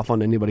pass you off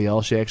on anybody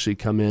else. You actually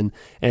come in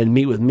and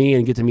meet with me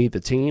and get to meet the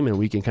team, and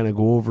we can kind of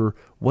go over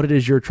what it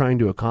is you're trying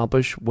to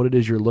accomplish, what it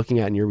is you're looking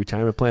at in your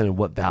retirement plan, and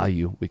what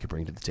value we could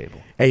bring to the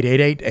table.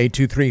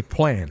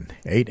 888-823-PLAN,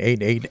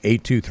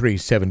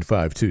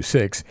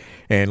 888-823-7526.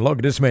 And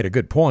Logan just made a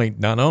good point.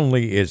 Not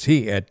only is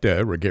he at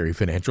Regary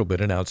Financial, but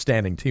an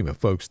outstanding team of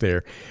folks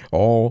there,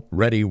 all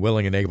ready,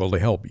 willing, and able to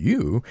help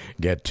you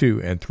get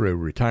to and through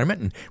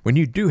retirement. And when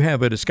you do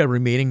have a discovery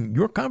meeting,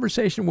 your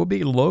conversation will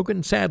be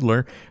Logan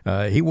Sadler.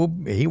 He will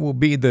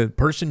be the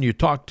person you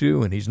talk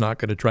to, and he's not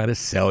going to try to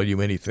sell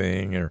you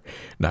anything or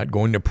not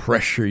going to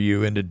pressure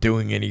you into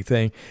doing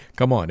anything.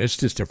 Come on, it's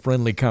just a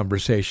friendly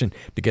conversation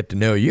to get to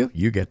know you.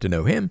 You get to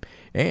know him,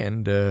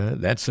 and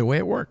that's the way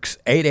it works.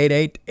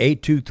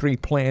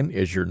 888-823-PLAN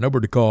is your number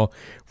to call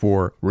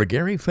for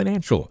Regary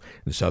Financial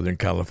in Southern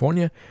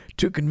California.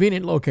 2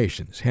 convenient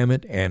locations,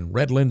 Hemet and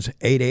Redlands.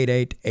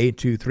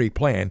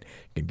 888-823-PLAN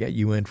can get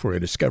you in for a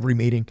discovery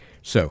meeting.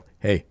 So,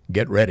 hey,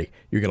 get ready.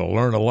 You're going to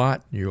learn a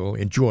lot. You'll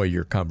enjoy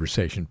your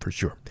conversation for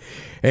sure.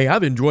 Hey,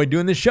 I've enjoyed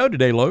doing this show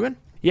today, Logan.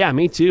 Yeah,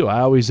 me too. I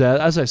always,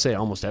 as I say,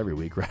 almost every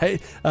week,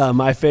 right?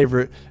 My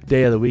favorite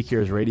day of the week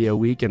here is Radio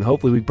Week, and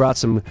hopefully we brought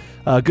some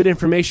good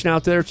information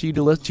out there to you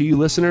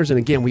listeners. And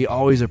again, we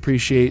always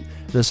appreciate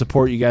the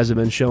support you guys have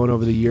been showing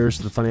over the years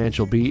to the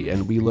Financial Beat,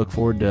 and we look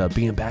forward to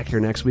being back here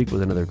next week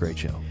with another great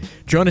show.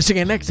 Join us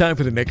again next time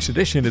for the next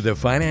edition of the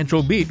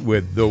Financial Beat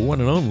with the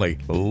one and only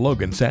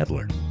Logan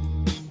Sadler.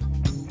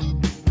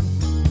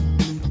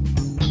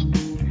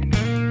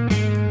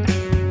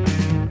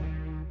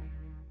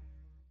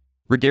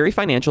 Regary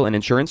Financial and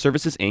Insurance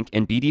Services, Inc.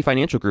 and BD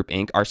Financial Group,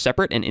 Inc. are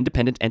separate and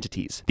independent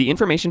entities. The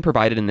information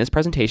provided in this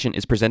presentation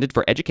is presented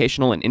for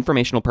educational and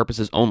informational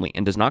purposes only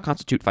and does not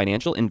constitute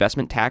financial,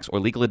 investment, tax, or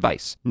legal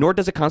advice, nor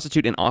does it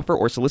constitute an offer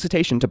or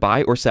solicitation to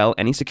buy or sell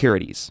any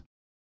securities.